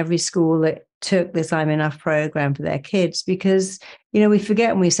diminishing in every school that took this I'm Enough program for their kids, because, we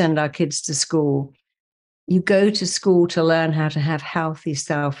forget when we send our kids to school. You go to school to learn how to have healthy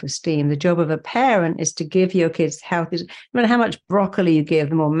self-esteem. The job of a parent is to give your kids healthy, no matter how much broccoli you give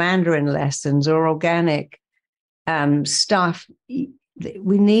them or Mandarin lessons or organic stuff.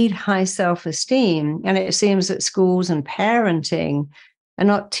 We need high self-esteem. And it seems that schools and parenting are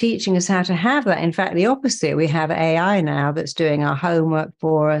not teaching us how to have that. In fact, the opposite. We have AI now that's doing our homework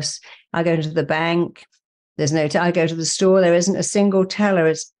for us. I go to the bank. I go to the store. There isn't a single teller.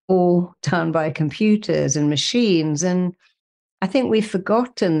 It's all done by computers and machines. And I think we've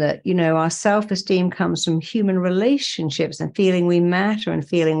forgotten that, our self-esteem comes from human relationships and feeling we matter and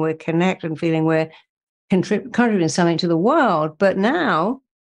feeling we're connected and feeling we're contributing something to the world. But now,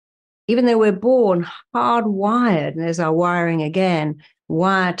 even though we're born hardwired, and there's our wiring again,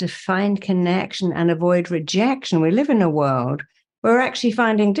 wired to find connection and avoid rejection, we live in a world where we're actually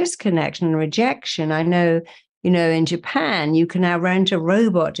finding disconnection and rejection. I know, in Japan, you can now rent a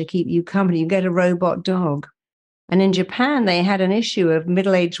robot to keep you company. You get a robot dog. And in Japan, they had an issue of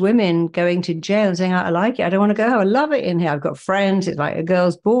middle-aged women going to jail and saying, I like it. I don't want to go. I love it in here. I've got friends. It's like a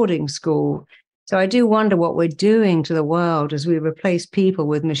girls' boarding school. So I do wonder what we're doing to the world as we replace people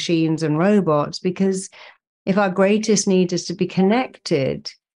with machines and robots, because if our greatest need is to be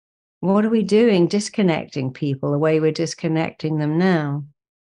connected, what are we doing disconnecting people the way we're disconnecting them now?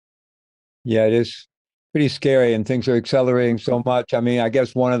 Yeah, it is pretty scary, and things are accelerating so much. I mean, I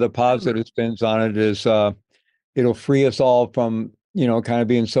guess one of the positive spins on it is it'll free us all from, kind of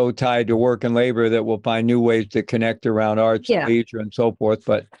being so tied to work and labor that we'll find new ways to connect around arts, leisure, and so forth.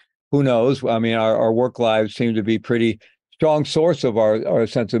 But who knows? I mean, our work lives seem to be pretty strong source of our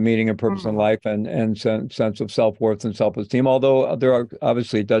sense of meaning and purpose in life and sense of self-worth and self-esteem, although there are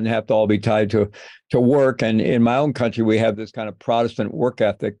obviously it doesn't have to all be tied to work. And in my own country, we have this kind of Protestant work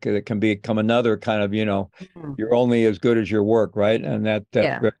ethic that can become another kind of, you're only as good as your work, right? And that's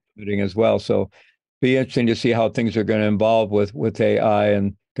very limiting as well. So be interesting to see how things are going to evolve with AI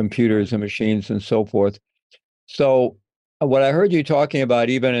and computers and machines and so forth. So what I heard you talking about,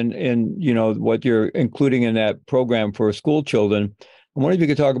 even in what you're including in that program for school children, I wonder if you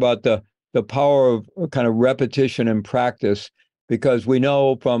could talk about the power of kind of repetition and practice, because we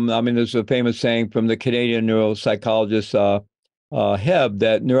know there's a famous saying from the Canadian neuropsychologist Hebb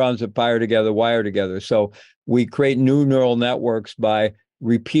that neurons that fire together wire together. So we create new neural networks by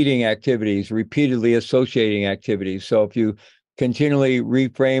repeating activities, repeatedly associating activities. So if you continually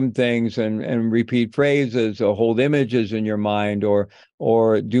reframe things and repeat phrases or hold images in your mind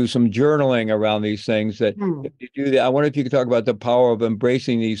or do some journaling around these things, that if you do that, I wonder if you could talk about the power of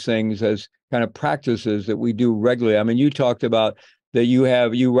embracing these things as kind of practices that we do regularly. I mean, you talked about that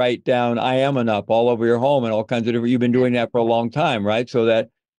you write down I am enough all over your home and all kinds of different, you've been doing that for a long time, right? So that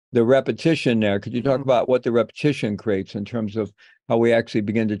the repetition there, could you talk about what the repetition creates in terms of how we actually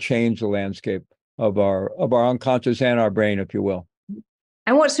begin to change the landscape of our unconscious and our brain, if you will?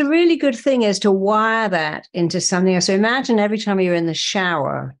 And what's a really good thing is to wire that into something else. So imagine every time you're in the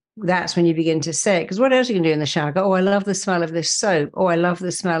shower, that's when you begin to say it. Because what else you can do in the shower? Go, oh, I love the smell of this soap. Oh, I love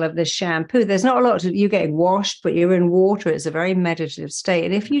the smell of this shampoo. There's not a lot to you getting washed, but you're in water. It's a very meditative state.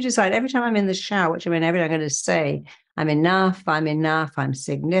 And if you decide every time I'm in the shower, which I mean, every time I'm going to say, I'm enough, I'm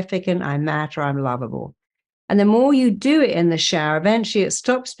significant, I matter, I'm lovable. And the more you do it in the shower, eventually it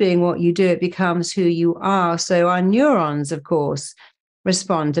stops being what you do. It becomes who you are. So our neurons, of course,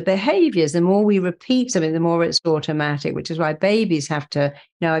 respond to behaviors. The more we repeat something, the more it's automatic, which is why babies have to,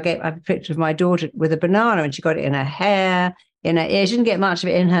 I have a picture of my daughter with a banana and she got it in her hair, in her ear. She didn't get much of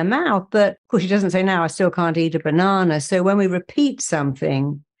it in her mouth, but of course she doesn't say, now I still can't eat a banana. So when we repeat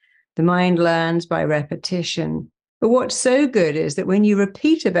something, the mind learns by repetition. But what's so good is that when you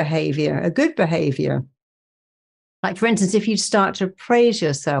repeat a behavior, a good behavior, like, for instance, if you start to praise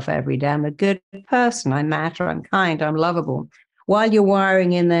yourself every day, I'm a good person, I matter, I'm kind, I'm lovable. While you're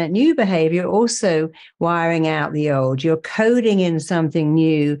wiring in that new behavior, you're also wiring out the old. You're coding in something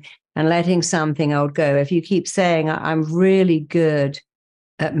new and letting something old go. If you keep saying, I'm really good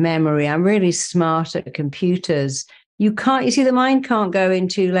at memory, I'm really smart at computers, you see, the mind can't go in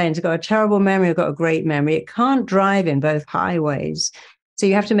two lanes. I've got a terrible memory, I've got a great memory. It can't drive in both highways. So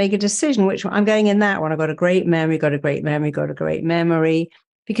you have to make a decision, which one, I'm going in that one. I've got a great memory, got a great memory, got a great memory.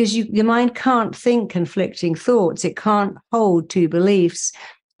 Because your mind can't think conflicting thoughts. It can't hold two beliefs.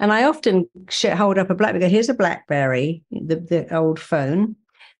 And I often hold up a BlackBerry. Here's a BlackBerry, the old phone.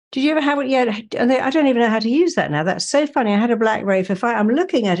 Did you ever have it? Yeah, I don't even know how to use that now. That's so funny. I had a BlackBerry for 5. I'm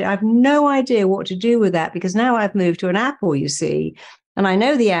looking at it. I have no idea what to do with that because now I've moved to an Apple, you see. And I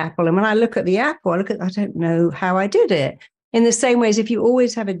know the Apple. And when I look at the Apple, I don't know how I did it. In the same way as if you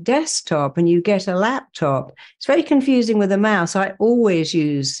always have a desktop and you get a laptop, it's very confusing with a mouse. I always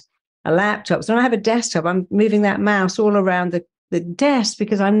use a laptop. So when I have a desktop, I'm moving that mouse all around the desk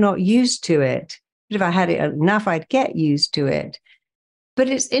because I'm not used to it. But if I had it enough, I'd get used to it. But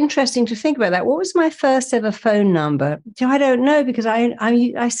it's interesting to think about that. What was my first ever phone number? I don't know because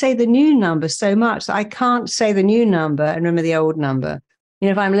I say the new number so much that I can't say the new number and remember the old number.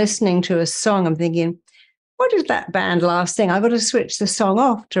 If I'm listening to a song, I'm thinking, what is that band last thing? I've got to switch the song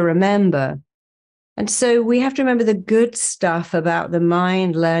off to remember. And so we have to remember the good stuff about the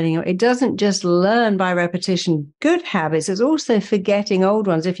mind learning. It doesn't just learn by repetition good habits, it's also forgetting old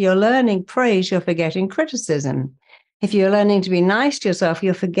ones. If you're learning praise, you're forgetting criticism. If you're learning to be nice to yourself,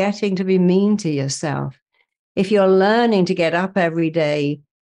 you're forgetting to be mean to yourself. If you're learning to get up every day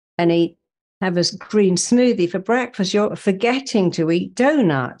and have a green smoothie for breakfast, you're forgetting to eat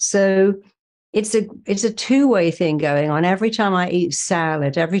donuts. So it's a two-way thing going on. Every time I eat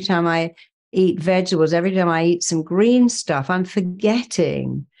salad, every time I eat vegetables, every time I eat some green stuff, I'm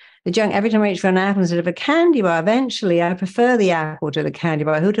forgetting the junk. Every time I reach for an apple instead of a candy bar, eventually I prefer the apple to the candy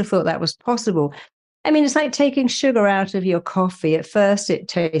bar. Who'd have thought that was possible? I mean, it's like taking sugar out of your coffee. At first it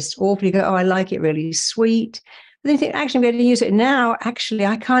tastes awful. You go, oh, I like it really sweet. But then you think, actually, I'm going to use it now. Actually,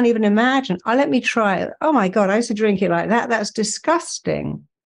 I can't even imagine. Let me try it. Oh my God, I used to drink it like that. That's disgusting.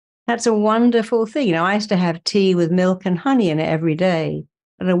 That's a wonderful thing. I used to have tea with milk and honey in it every day.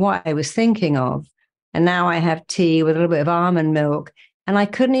 I don't know what I was thinking of. And now I have tea with a little bit of almond milk. And I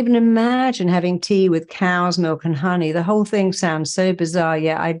couldn't even imagine having tea with cow's milk and honey. The whole thing sounds so bizarre.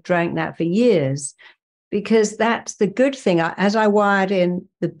 Yeah, I drank that for years because that's the good thing. As I wired in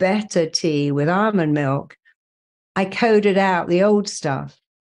the better tea with almond milk, I coded out the old stuff.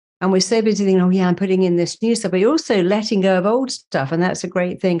 And we're so busy thinking, oh, yeah, I'm putting in this new stuff, but you're also letting go of old stuff. And that's a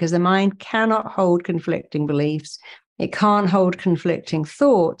great thing because the mind cannot hold conflicting beliefs. It can't hold conflicting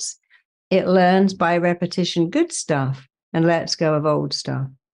thoughts. It learns by repetition good stuff and lets go of old stuff.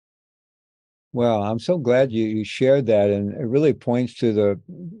 Well, I'm so glad you shared that. And it really points to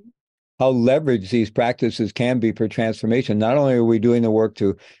how leveraged these practices can be for transformation. Not only are we doing the work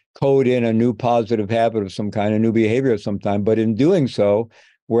to code in a new positive habit of some kind, a new behavior of some kind, but in doing so,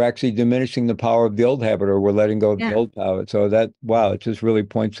 we're actually diminishing the power of the old habit, or we're letting go of the old habit. So it just really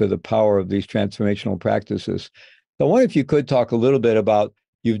points to the power of these transformational practices. So I wonder if you could talk a little bit about,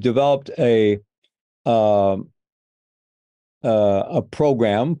 you've developed a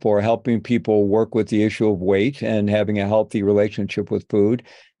program for helping people work with the issue of weight and having a healthy relationship with food.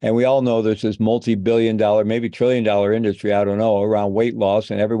 And we all know there's this multi-billion-dollar, maybe trillion-dollar industry, I don't know, around weight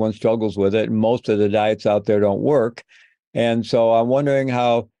loss, and everyone struggles with it. And most of the diets out there don't work. And so I'm wondering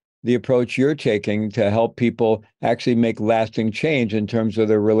how the approach you're taking to help people actually make lasting change in terms of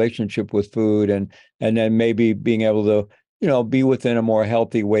their relationship with food and then maybe being able to, be within a more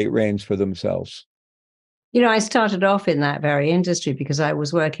healthy weight range for themselves. I started off in that very industry because I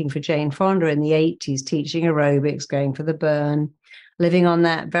was working for Jane Fonda in the 80s, teaching aerobics, going for the burn, living on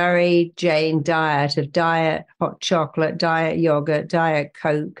that very Jane diet of diet hot chocolate, diet yogurt, diet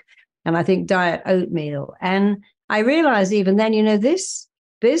Coke, and I think diet oatmeal. And I realized even then, this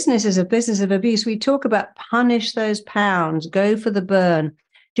business is a business of abuse. We talk about punish those pounds, go for the burn,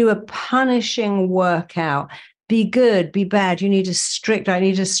 do a punishing workout, be good, be bad. I need a strict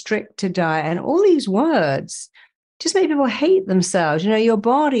diet. And all these words just make people hate themselves. Your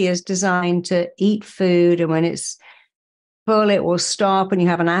body is designed to eat food, and when it's full, it will stop, and you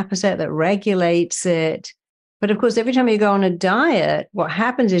have an appetite that regulates it. But of course, every time you go on a diet, what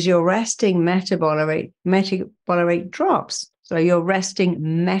happens is your resting metabolic rate drops. So your resting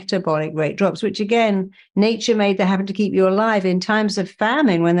metabolic rate drops, which again, nature made that happen to keep you alive. In times of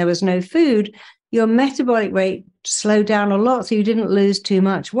famine, when there was no food, your metabolic rate slowed down a lot, so you didn't lose too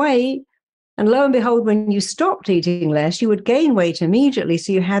much weight. And lo and behold, when you stopped eating less, you would gain weight immediately.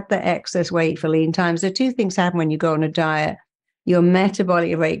 So you had the excess weight for lean times. So two things happen when you go on a diet. Your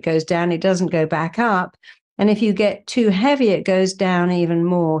metabolic rate goes down. It doesn't go back up. And if you get too heavy, it goes down even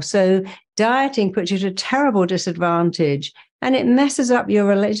more. So dieting puts you at a terrible disadvantage, and it messes up your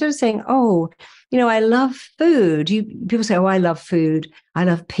relationship. Instead of saying, oh, I love food. People say, oh, I love food. I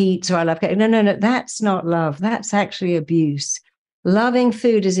love pizza. I love cake. No. That's not love. That's actually abuse. Loving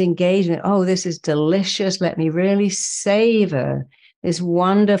food is engagement. Oh, this is delicious. Let me really savor this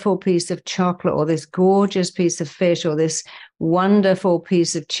wonderful piece of chocolate, or this gorgeous piece of fish, or this wonderful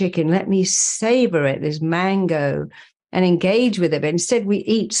piece of chicken. Let me savor it, this mango, and engage with it. But instead, we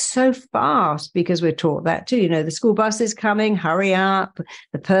eat so fast because we're taught that too. The school bus is coming, hurry up.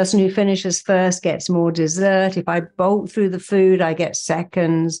 The person who finishes first gets more dessert. If I bolt through the food, I get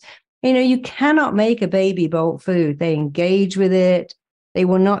seconds. You cannot make a baby bolt food. They engage with it. They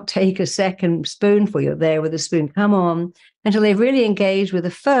will not take a second spoonful. You're there with a spoon. Come on. Until they've really engaged with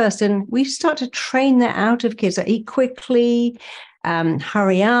the first. And we start to train that out of kids. So eat quickly,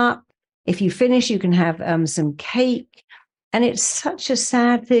 hurry up. If you finish, you can have some cake. And it's such a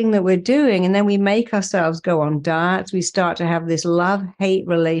sad thing that we're doing. And then we make ourselves go on diets. We start to have this love-hate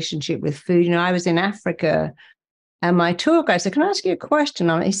relationship with food. I was in Africa, and my tour guide said, can I ask you a question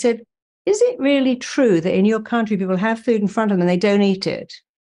on it? He said, is it really true that in your country people have food in front of them and they don't eat it?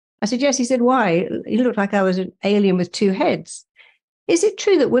 I said, yes. He said, why? He looked like I was an alien with two heads. Is it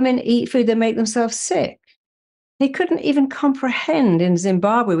true that women eat food that make themselves sick? He couldn't even comprehend in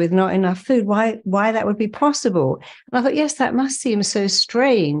Zimbabwe, with not enough food, why that would be possible. And I thought, yes, that must seem so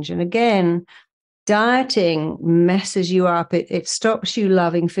strange. And again, dieting messes you up. It stops you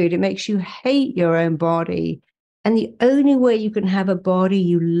loving food. It makes you hate your own body. And the only way you can have a body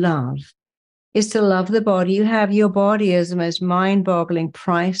you love is to love the body you have. Your body is the most mind-boggling,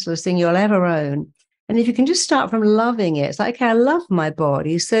 priceless thing you'll ever own. And if you can just start from loving it, it's like, okay, I love my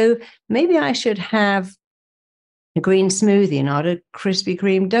body. So maybe I should have a green smoothie, not a Krispy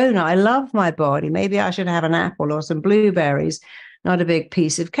Kreme donut. I love my body. Maybe I should have an apple or some blueberries, not a big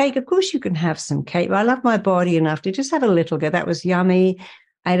piece of cake. Of course you can have some cake, but I love my body enough to just have a little go. That was yummy.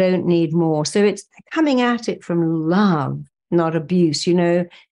 I don't need more. So it's coming at it from love, not abuse.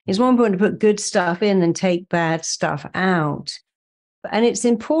 It's more important to put good stuff in than take bad stuff out. And it's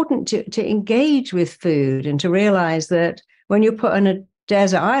important to engage with food and to realize that when you're put on a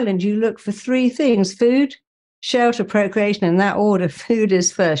desert island, you look for three things: food, shelter, procreation. In that order. Food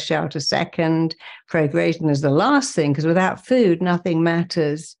is first, shelter second, procreation is the last thing, because without food, nothing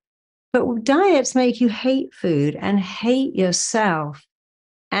matters. But diets make you hate food and hate yourself.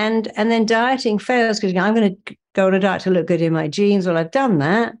 And then dieting fails because I'm going to go on a diet to look good in my jeans. Well, I've done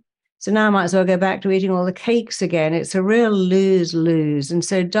that. So now I might as well go back to eating all the cakes again. It's a real lose-lose. And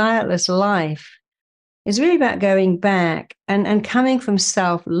so dietless life is really about going back and coming from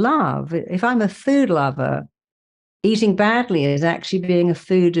self-love. If I'm a food lover, eating badly is actually being a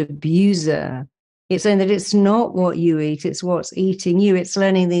food abuser. It's saying that it's not what you eat, it's what's eating you. It's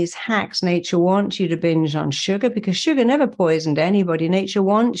learning these hacks. Nature wants you to binge on sugar because sugar never poisoned anybody. Nature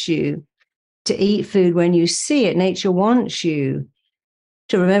wants you to eat food when you see it. Nature wants you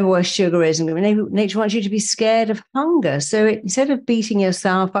to remember where sugar is. And nature wants you to be scared of hunger. So instead of beating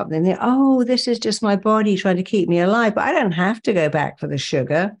yourself up, then oh, this is just my body trying to keep me alive. But I don't have to go back for the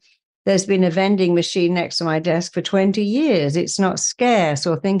sugar. There's been a vending machine next to my desk for 20 years. It's not scarce,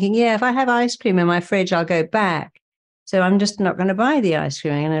 or thinking, yeah, if I have ice cream in my fridge, I'll go back. So I'm just not going to buy the ice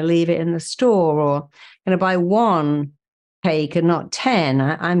cream. I'm going to leave it in the store, or going to buy one cake and not 10.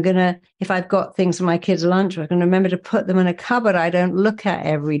 I'm going to, if I've got things for my kids' lunch, I'm going to remember to put them in a cupboard I don't look at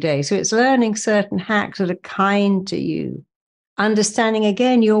every day. So it's learning certain hacks that are kind to you. Understanding,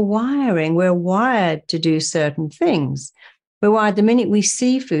 again, your wiring. We're wired to do certain things. We're wired the minute we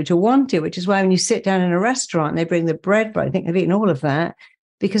see food to want it, which is why when you sit down in a restaurant and they bring the bread, but I think they've eaten all of that,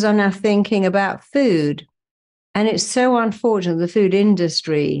 because I'm now thinking about food. And it's so unfortunate the food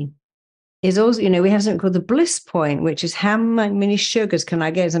industry is also, we have something called the bliss point, which is how many sugars can I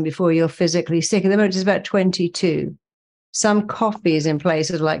get before you're physically sick? At the moment, it's about 22. Some coffees in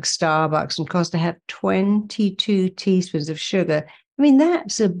places like Starbucks and Costa have 22 teaspoons of sugar. I mean,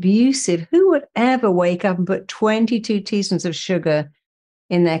 that's abusive. Who would ever wake up and put 22 teaspoons of sugar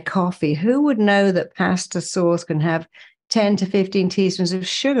in their coffee? Who would know that pasta sauce can have 10 to 15 teaspoons of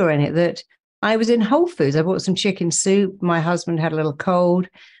sugar in it? That I was in Whole Foods. I bought some chicken soup. My husband had a little cold.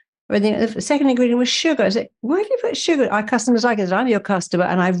 The second ingredient was sugar. I said, why have you put sugar? Our customers like it. I'm your customer,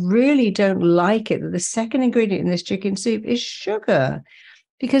 and I really don't like it that the second ingredient in this chicken soup is sugar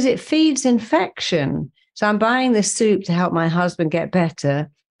because it feeds infection. So I'm buying this soup to help my husband get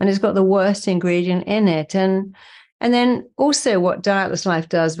better, and it's got the worst ingredient in it. And then also what Dietless Life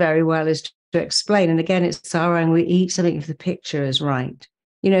does very well is to explain. And again, it's our own, we eat something if the picture is right.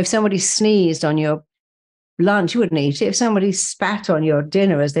 You know, if somebody sneezed on your lunch, you wouldn't eat it. If somebody spat on your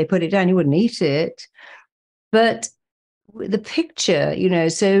dinner as they put it down, you wouldn't eat it. But the picture, you know,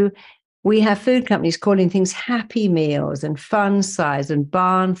 so we have food companies calling things happy meals and fun size and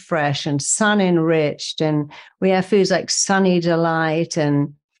barn fresh and sun enriched. And we have foods like Sunny Delight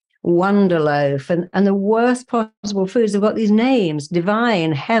and Wonderloaf and the worst possible foods have got these names: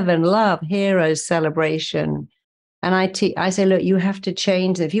 divine, heaven, love, heroes, celebration. And I say, look, you have to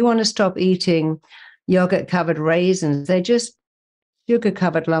change. If you want to stop eating yogurt covered raisins, they're just sugar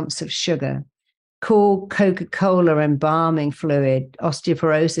covered lumps of sugar. Call Coca-Cola embalming fluid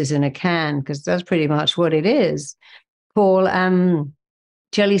osteoporosis in a can, because that's pretty much what it is. Call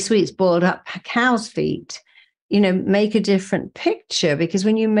jelly sweets boiled up cow's feet. You know, make a different picture, because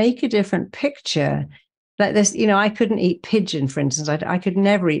when you make a different picture, like this, you know, I couldn't eat pigeon, for instance. I could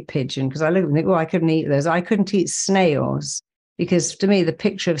never eat pigeon because I look and think, oh, I couldn't eat those. I couldn't eat snails because to me, the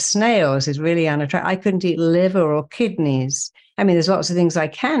picture of snails is really unattractive. I couldn't eat liver or kidneys. I mean, there's lots of things I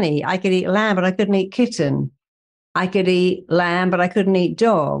can eat. I could eat lamb, but I couldn't eat kitten. I could eat lamb, but I couldn't eat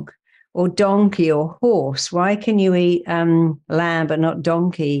dog or donkey or horse. Why can you eat lamb but not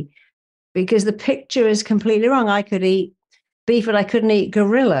donkey? Because the picture is completely wrong. I could eat beef, but I couldn't eat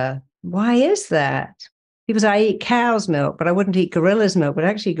gorilla. Why is that? People say I eat cow's milk, but I wouldn't eat gorilla's milk. But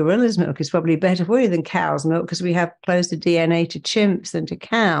actually, gorilla's milk is probably better for you than cow's milk because we have closer DNA to chimps than to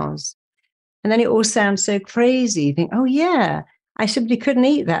cows. And then it all sounds so crazy. You think, oh, yeah, I simply couldn't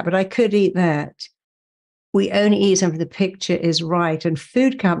eat that, but I could eat that. We only eat something the picture is right. And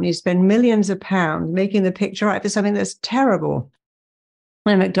food companies spend millions of pounds making the picture right for something that's terrible.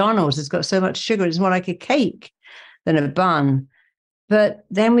 And McDonald's has got so much sugar, it's more like a cake than a bun. But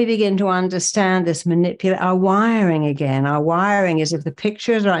then we begin to understand this our wiring again. Our wiring is if the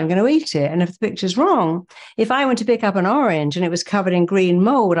picture is right, I'm going to eat it. And if the picture's wrong, if I went to pick up an orange and it was covered in green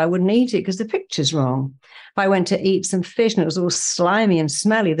mold, I wouldn't eat it because the picture's wrong. If I went to eat some fish and it was all slimy and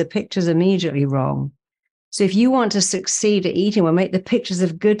smelly, the picture's immediately wrong. So if you want to succeed at eating, we'll make the pictures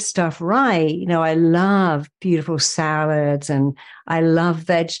of good stuff right. You know, I love beautiful salads and I love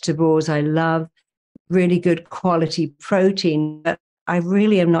vegetables. I love really good quality protein, but I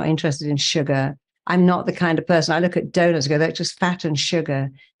really am not interested in sugar. I'm not the kind of person, I look at donuts and go, that's just fat and sugar.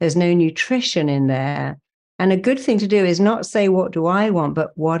 There's no nutrition in there. And a good thing to do is not say, what do I want,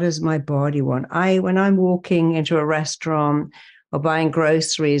 but what does my body want? When I'm walking into a restaurant or buying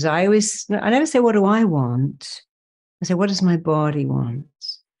groceries, I never say, what do I want? I say, what does my body want?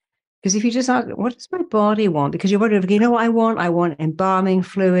 Because if you just ask, what does my body want? Because your body will, you know what I want? I want embalming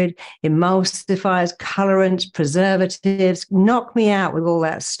fluid, emulsifiers, colorants, preservatives. Knock me out with all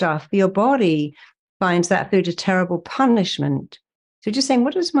that stuff. Your body finds that food a terrible punishment. So just saying,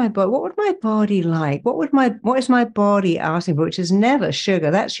 what would my body like? What is my body asking for? Which is never sugar.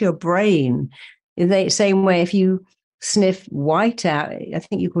 That's your brain. In the same way, if you sniff whiteout, I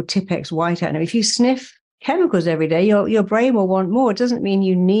think you call Tipex whiteout. Now, if you sniff chemicals every day, your brain will want more. It doesn't mean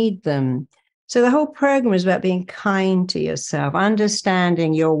you need them. So the whole program is about being kind to yourself,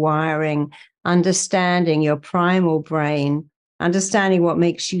 understanding your wiring, understanding your primal brain, understanding what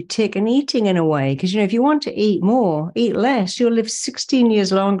makes you tick, and eating in a way. Because, you know, if you want to eat more, eat less. You'll live 16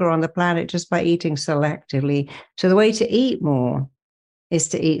 years longer on the planet just by eating selectively. So the way to eat more is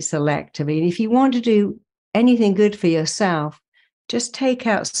to eat selectively. And if you want to do anything good for yourself, just take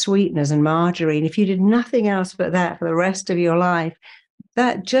out sweeteners and margarine. If you did nothing else but that for the rest of your life,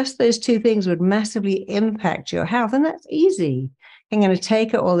 that just those two things would massively impact your health. And that's easy. I'm going to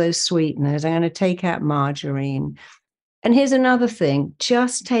take out all those sweeteners. I'm going to take out margarine. And here's another thing.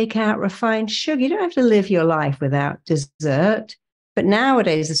 Just take out refined sugar. You don't have to live your life without dessert. But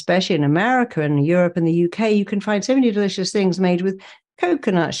nowadays, especially in America and Europe and the UK, you can find so many delicious things made with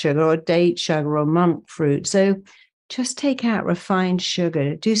coconut sugar or date sugar or monk fruit. So just take out refined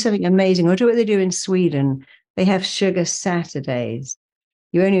sugar, do something amazing, or do what they do in Sweden. They have sugar Saturdays.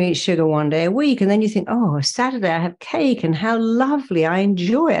 You only eat sugar one day a week. And then you think, oh, Saturday I have cake and how lovely. I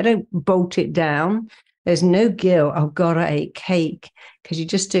enjoy it. I don't bolt it down. There's no guilt. Oh God, I ate cake, because you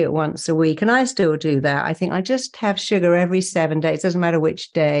just do it once a week. And I still do that. I think I just have sugar every 7 days. It doesn't matter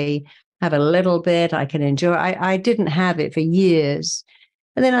which day. Have a little bit. I can enjoy it. I didn't have it for years.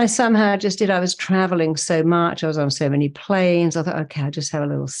 And then I somehow just did. I was traveling so much. I was on so many planes. I thought, okay, I'll just have a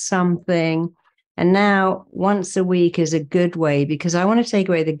little something. And now once a week is a good way, because I want to take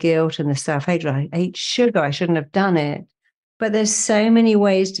away the guilt and the self-hatred. I ate sugar. I shouldn't have done it. But there's so many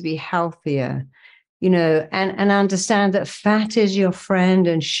ways to be healthier, and understand that fat is your friend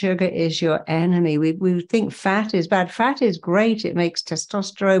and sugar is your enemy. We think fat is bad. Fat is great. It makes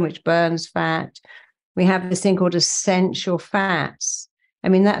testosterone, which burns fat. We have this thing called essential fats. I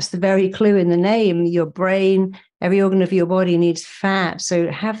mean, that's the very clue in the name. Your brain, every organ of your body needs fat.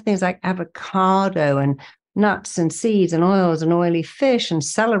 So have things like avocado and nuts and seeds and oils and oily fish and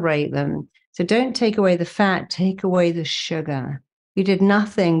celebrate them. So don't take away the fat, take away the sugar. You did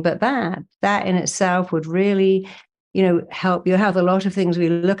nothing but that. That in itself would really, help your health. A lot of things we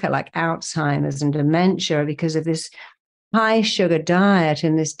look at, like Alzheimer's and dementia, because of this high sugar diet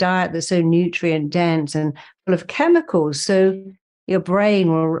and this diet that's so nutrient dense and full of chemicals. So your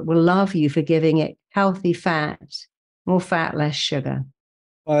brain will love you for giving it healthy fat, more fat, less sugar.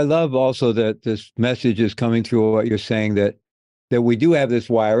 I love also that this message is coming through what you're saying, that we do have this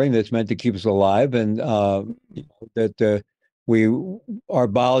wiring that's meant to keep us alive, and that our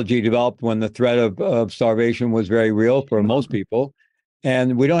biology developed when the threat of starvation was very real for most people.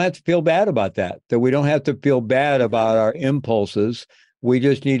 And we don't have to feel bad about that we don't have to feel bad about our impulses. We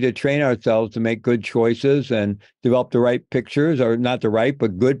just need to train ourselves to make good choices and develop the right pictures, or not the right,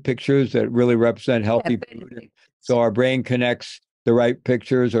 but good pictures that really represent healthy food. So our brain connects the right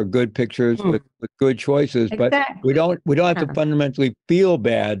pictures or good pictures with good choices. Exactly. But we don't have to fundamentally feel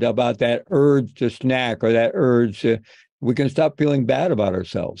bad about that urge to snack or that urge to, we can stop feeling bad about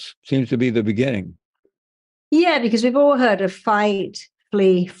ourselves. Seems to be the beginning. Yeah, because we've all heard of fight,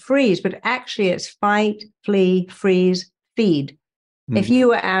 flee, freeze, but actually it's fight, flee, freeze, feed. If you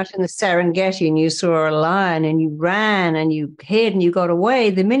were out in the Serengeti and you saw a lion and you ran and you hid and you got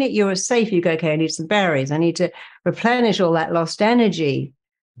away, the minute you were safe, you go, okay, I need some berries. I need to replenish all that lost energy.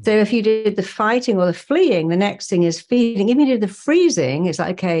 So if you did the fighting or the fleeing, the next thing is feeding. If you did the freezing, it's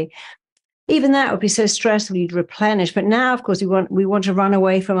like, okay, even that would be so stressful, you'd replenish. But now, of course, we want to run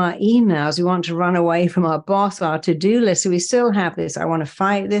away from our emails. We want to run away from our boss, our to-do list. So we still have this, I want to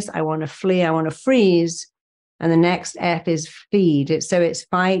fight this, I want to flee, I want to freeze. And the next F is feed. So it's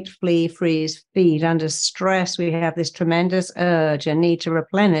fight, flee, freeze, feed. Under stress, we have this tremendous urge and need to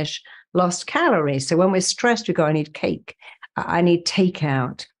replenish lost calories. So when we're stressed, we go, I need cake, I need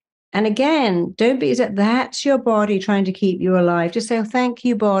takeout. And again, don't be that that's your body trying to keep you alive. Just say, oh, thank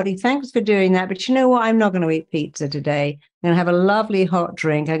you, body. Thanks for doing that. But you know what? I'm not going to eat pizza today. I'm going to have a lovely hot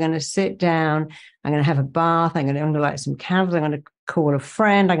drink. I'm going to sit down. I'm going to have a bath. I'm going to light some candles. I'm going to call a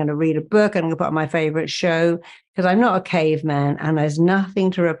friend. I'm going to read a book. I'm going to put on my favorite show, because I'm not a caveman and there's nothing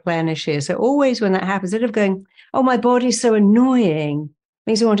to replenish here. So always when that happens, instead of going, oh, my body's so annoying,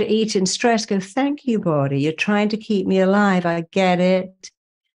 makes me want to eat in stress, go, thank you, body. You're trying to keep me alive. I get it.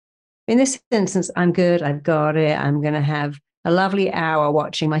 In this instance, I'm good. I've got it. I'm going to have a lovely hour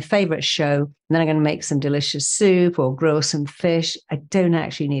watching my favorite show. And then I'm going to make some delicious soup or grill some fish. I don't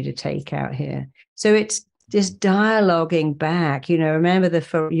actually need a takeout here. So it's this dialoguing back.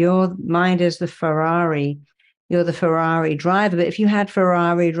 Remember, your mind is the Ferrari. You're the Ferrari driver. But if you had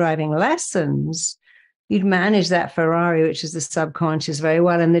Ferrari driving lessons, you'd manage that Ferrari, which is the subconscious, very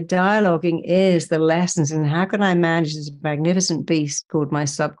well. And the dialoguing is the lessons. And how can I manage this magnificent beast called my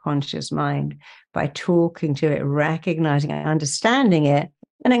subconscious mind? By talking to it, recognizing it, understanding it,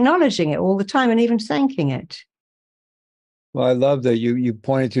 and acknowledging it all the time, and even thanking it. Well, I love that you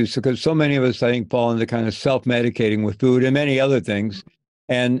pointed to, because so many of us, I think, fall into kind of self-medicating with food and many other things.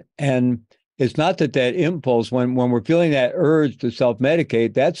 And it's not that impulse, when we're feeling that urge to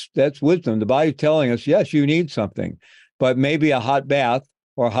self-medicate, that's wisdom. The body's telling us, yes, you need something, but maybe a hot bath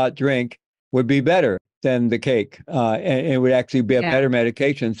or a hot drink would be better than the cake, and it would actually be a better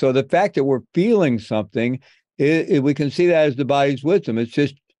medication. So the fact that we're feeling something, we can see that as the body's wisdom. It's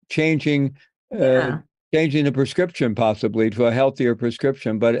just changing the prescription possibly to a healthier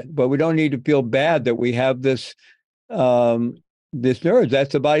prescription, but we don't need to feel bad that we have this urge.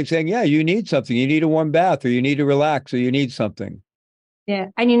 That's the body saying, yeah, you need something. You need a warm bath, or you need to relax, or you need something. Yeah.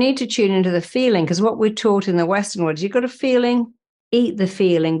 And you need to tune into the feeling, because what we're taught in the Western world is you've got a feeling, eat the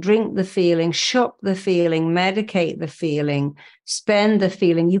feeling, drink the feeling, shop the feeling, medicate the feeling, spend the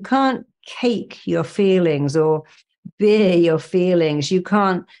feeling. You can't cake your feelings or beer your feelings. You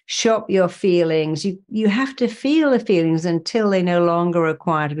can't shop your feelings. You have to feel the feelings until they no longer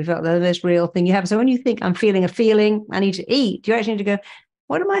require to be felt. They're the most real thing you have. So when you think I'm feeling a feeling, I need to eat, you actually need to go,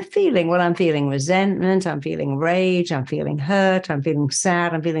 what am I feeling? Well, I'm feeling resentment. I'm feeling rage. I'm feeling hurt. I'm feeling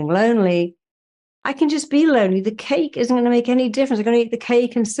sad. I'm feeling lonely. I can just be lonely. The cake isn't going to make any difference. I'm going to eat the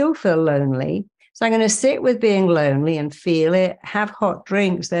cake and still feel lonely. So I'm going to sit with being lonely and feel it, have hot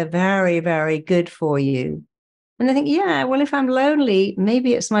drinks. They're very, very good for you. And I think, yeah, well, if I'm lonely,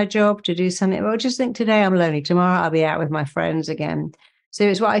 maybe it's my job to do something. Well, just think today I'm lonely. Tomorrow I'll be out with my friends again. So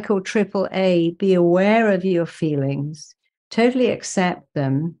it's what I call triple A. Be aware of your feelings, totally accept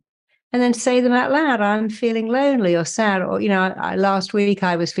them, and then say them out loud. I'm feeling lonely or sad. Or, last week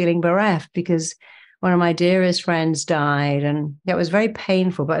I was feeling bereft because one of my dearest friends died. And that was very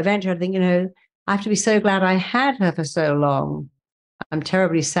painful. But eventually I think, I have to be so glad I had her for so long. I'm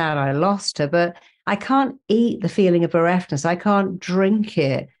terribly sad I lost her, but I can't eat the feeling of bereftness. I can't drink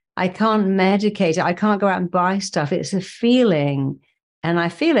it. I can't medicate it. I can't go out and buy stuff. It's a feeling. And I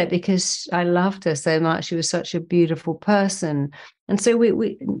feel it because I loved her so much. She was such a beautiful person. And so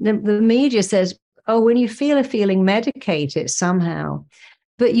the media says, oh, when you feel a feeling, medicate it somehow.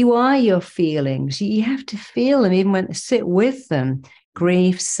 But you are your feelings. You have to feel them, even when sit with them.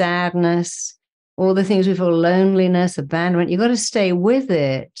 Grief, sadness, all the things we feel, loneliness, abandonment. You've got to stay with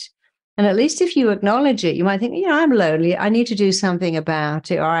it. And at least if you acknowledge it, you might think, I'm lonely. I need to do something about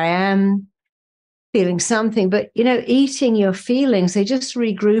it, or I am feeling something. But, eating your feelings, they just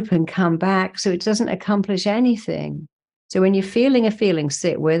regroup and come back. So it doesn't accomplish anything. So when you're feeling a feeling,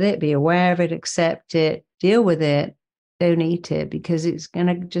 sit with it, be aware of it, accept it, deal with it. Don't eat it, because it's going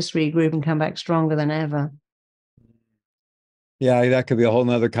to just regroup and come back stronger than ever. Yeah, that could be a whole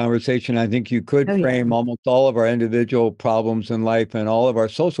nother conversation. I think you could frame almost all of our individual problems in life and all of our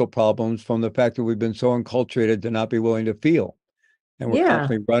social problems from the fact that we've been so enculturated to not be willing to feel. And we're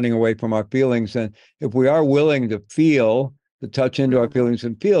constantly running away from our feelings. And if we are willing to feel, to touch into our feelings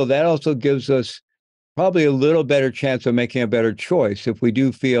and feel, that also gives us probably a little better chance of making a better choice. If we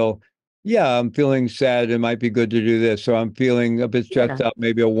do feel, I'm feeling sad, it might be good to do this. Or I'm feeling a bit stressed out,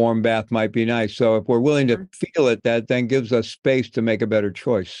 maybe a warm bath might be nice. So if we're willing to feel it, that then gives us space to make a better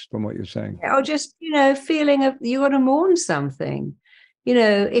choice, from what you're saying. Or just, feeling you got to mourn something.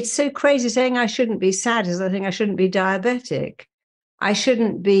 It's so crazy saying I shouldn't be sad is like saying I shouldn't be diabetic. I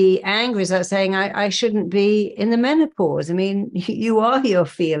shouldn't be angry is like saying I shouldn't be in the menopause. I mean, you are your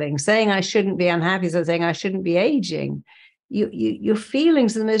feelings. Saying I shouldn't be unhappy is like saying I shouldn't be aging. Your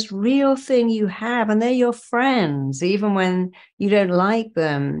feelings are the most real thing you have, and they're your friends, even when you don't like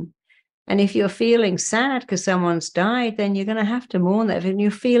them. And if you're feeling sad because someone's died, then you're going to have to mourn that. If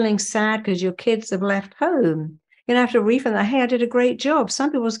you're feeling sad because your kids have left home, you're going to have to reframe that. Hey, I did a great job.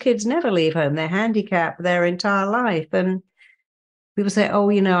 Some people's kids never leave home. They're handicapped their entire life. And people say, oh,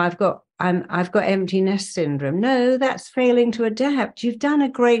 I've got empty nest syndrome. No, that's failing to adapt. You've done a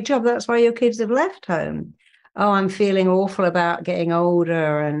great job. That's why your kids have left home. Oh, I'm feeling awful about getting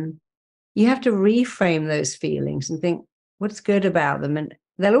older. And you have to reframe those feelings and think, what's good about them? And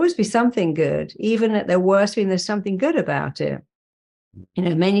there'll always be something good, even at their worst feeling, there's something good about it.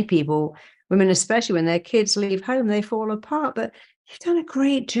 Many people, women especially, when their kids leave home, they fall apart. But you've done a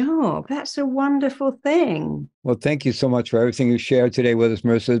great job. That's a wonderful thing. Well, thank you so much for everything you shared today with us,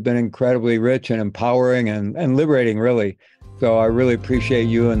 Marisa. It's been incredibly rich and empowering and liberating, really. So I really appreciate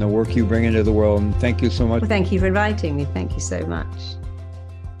you and the work you bring into the world. And thank you so much. Well, thank you for inviting me. Thank you so much.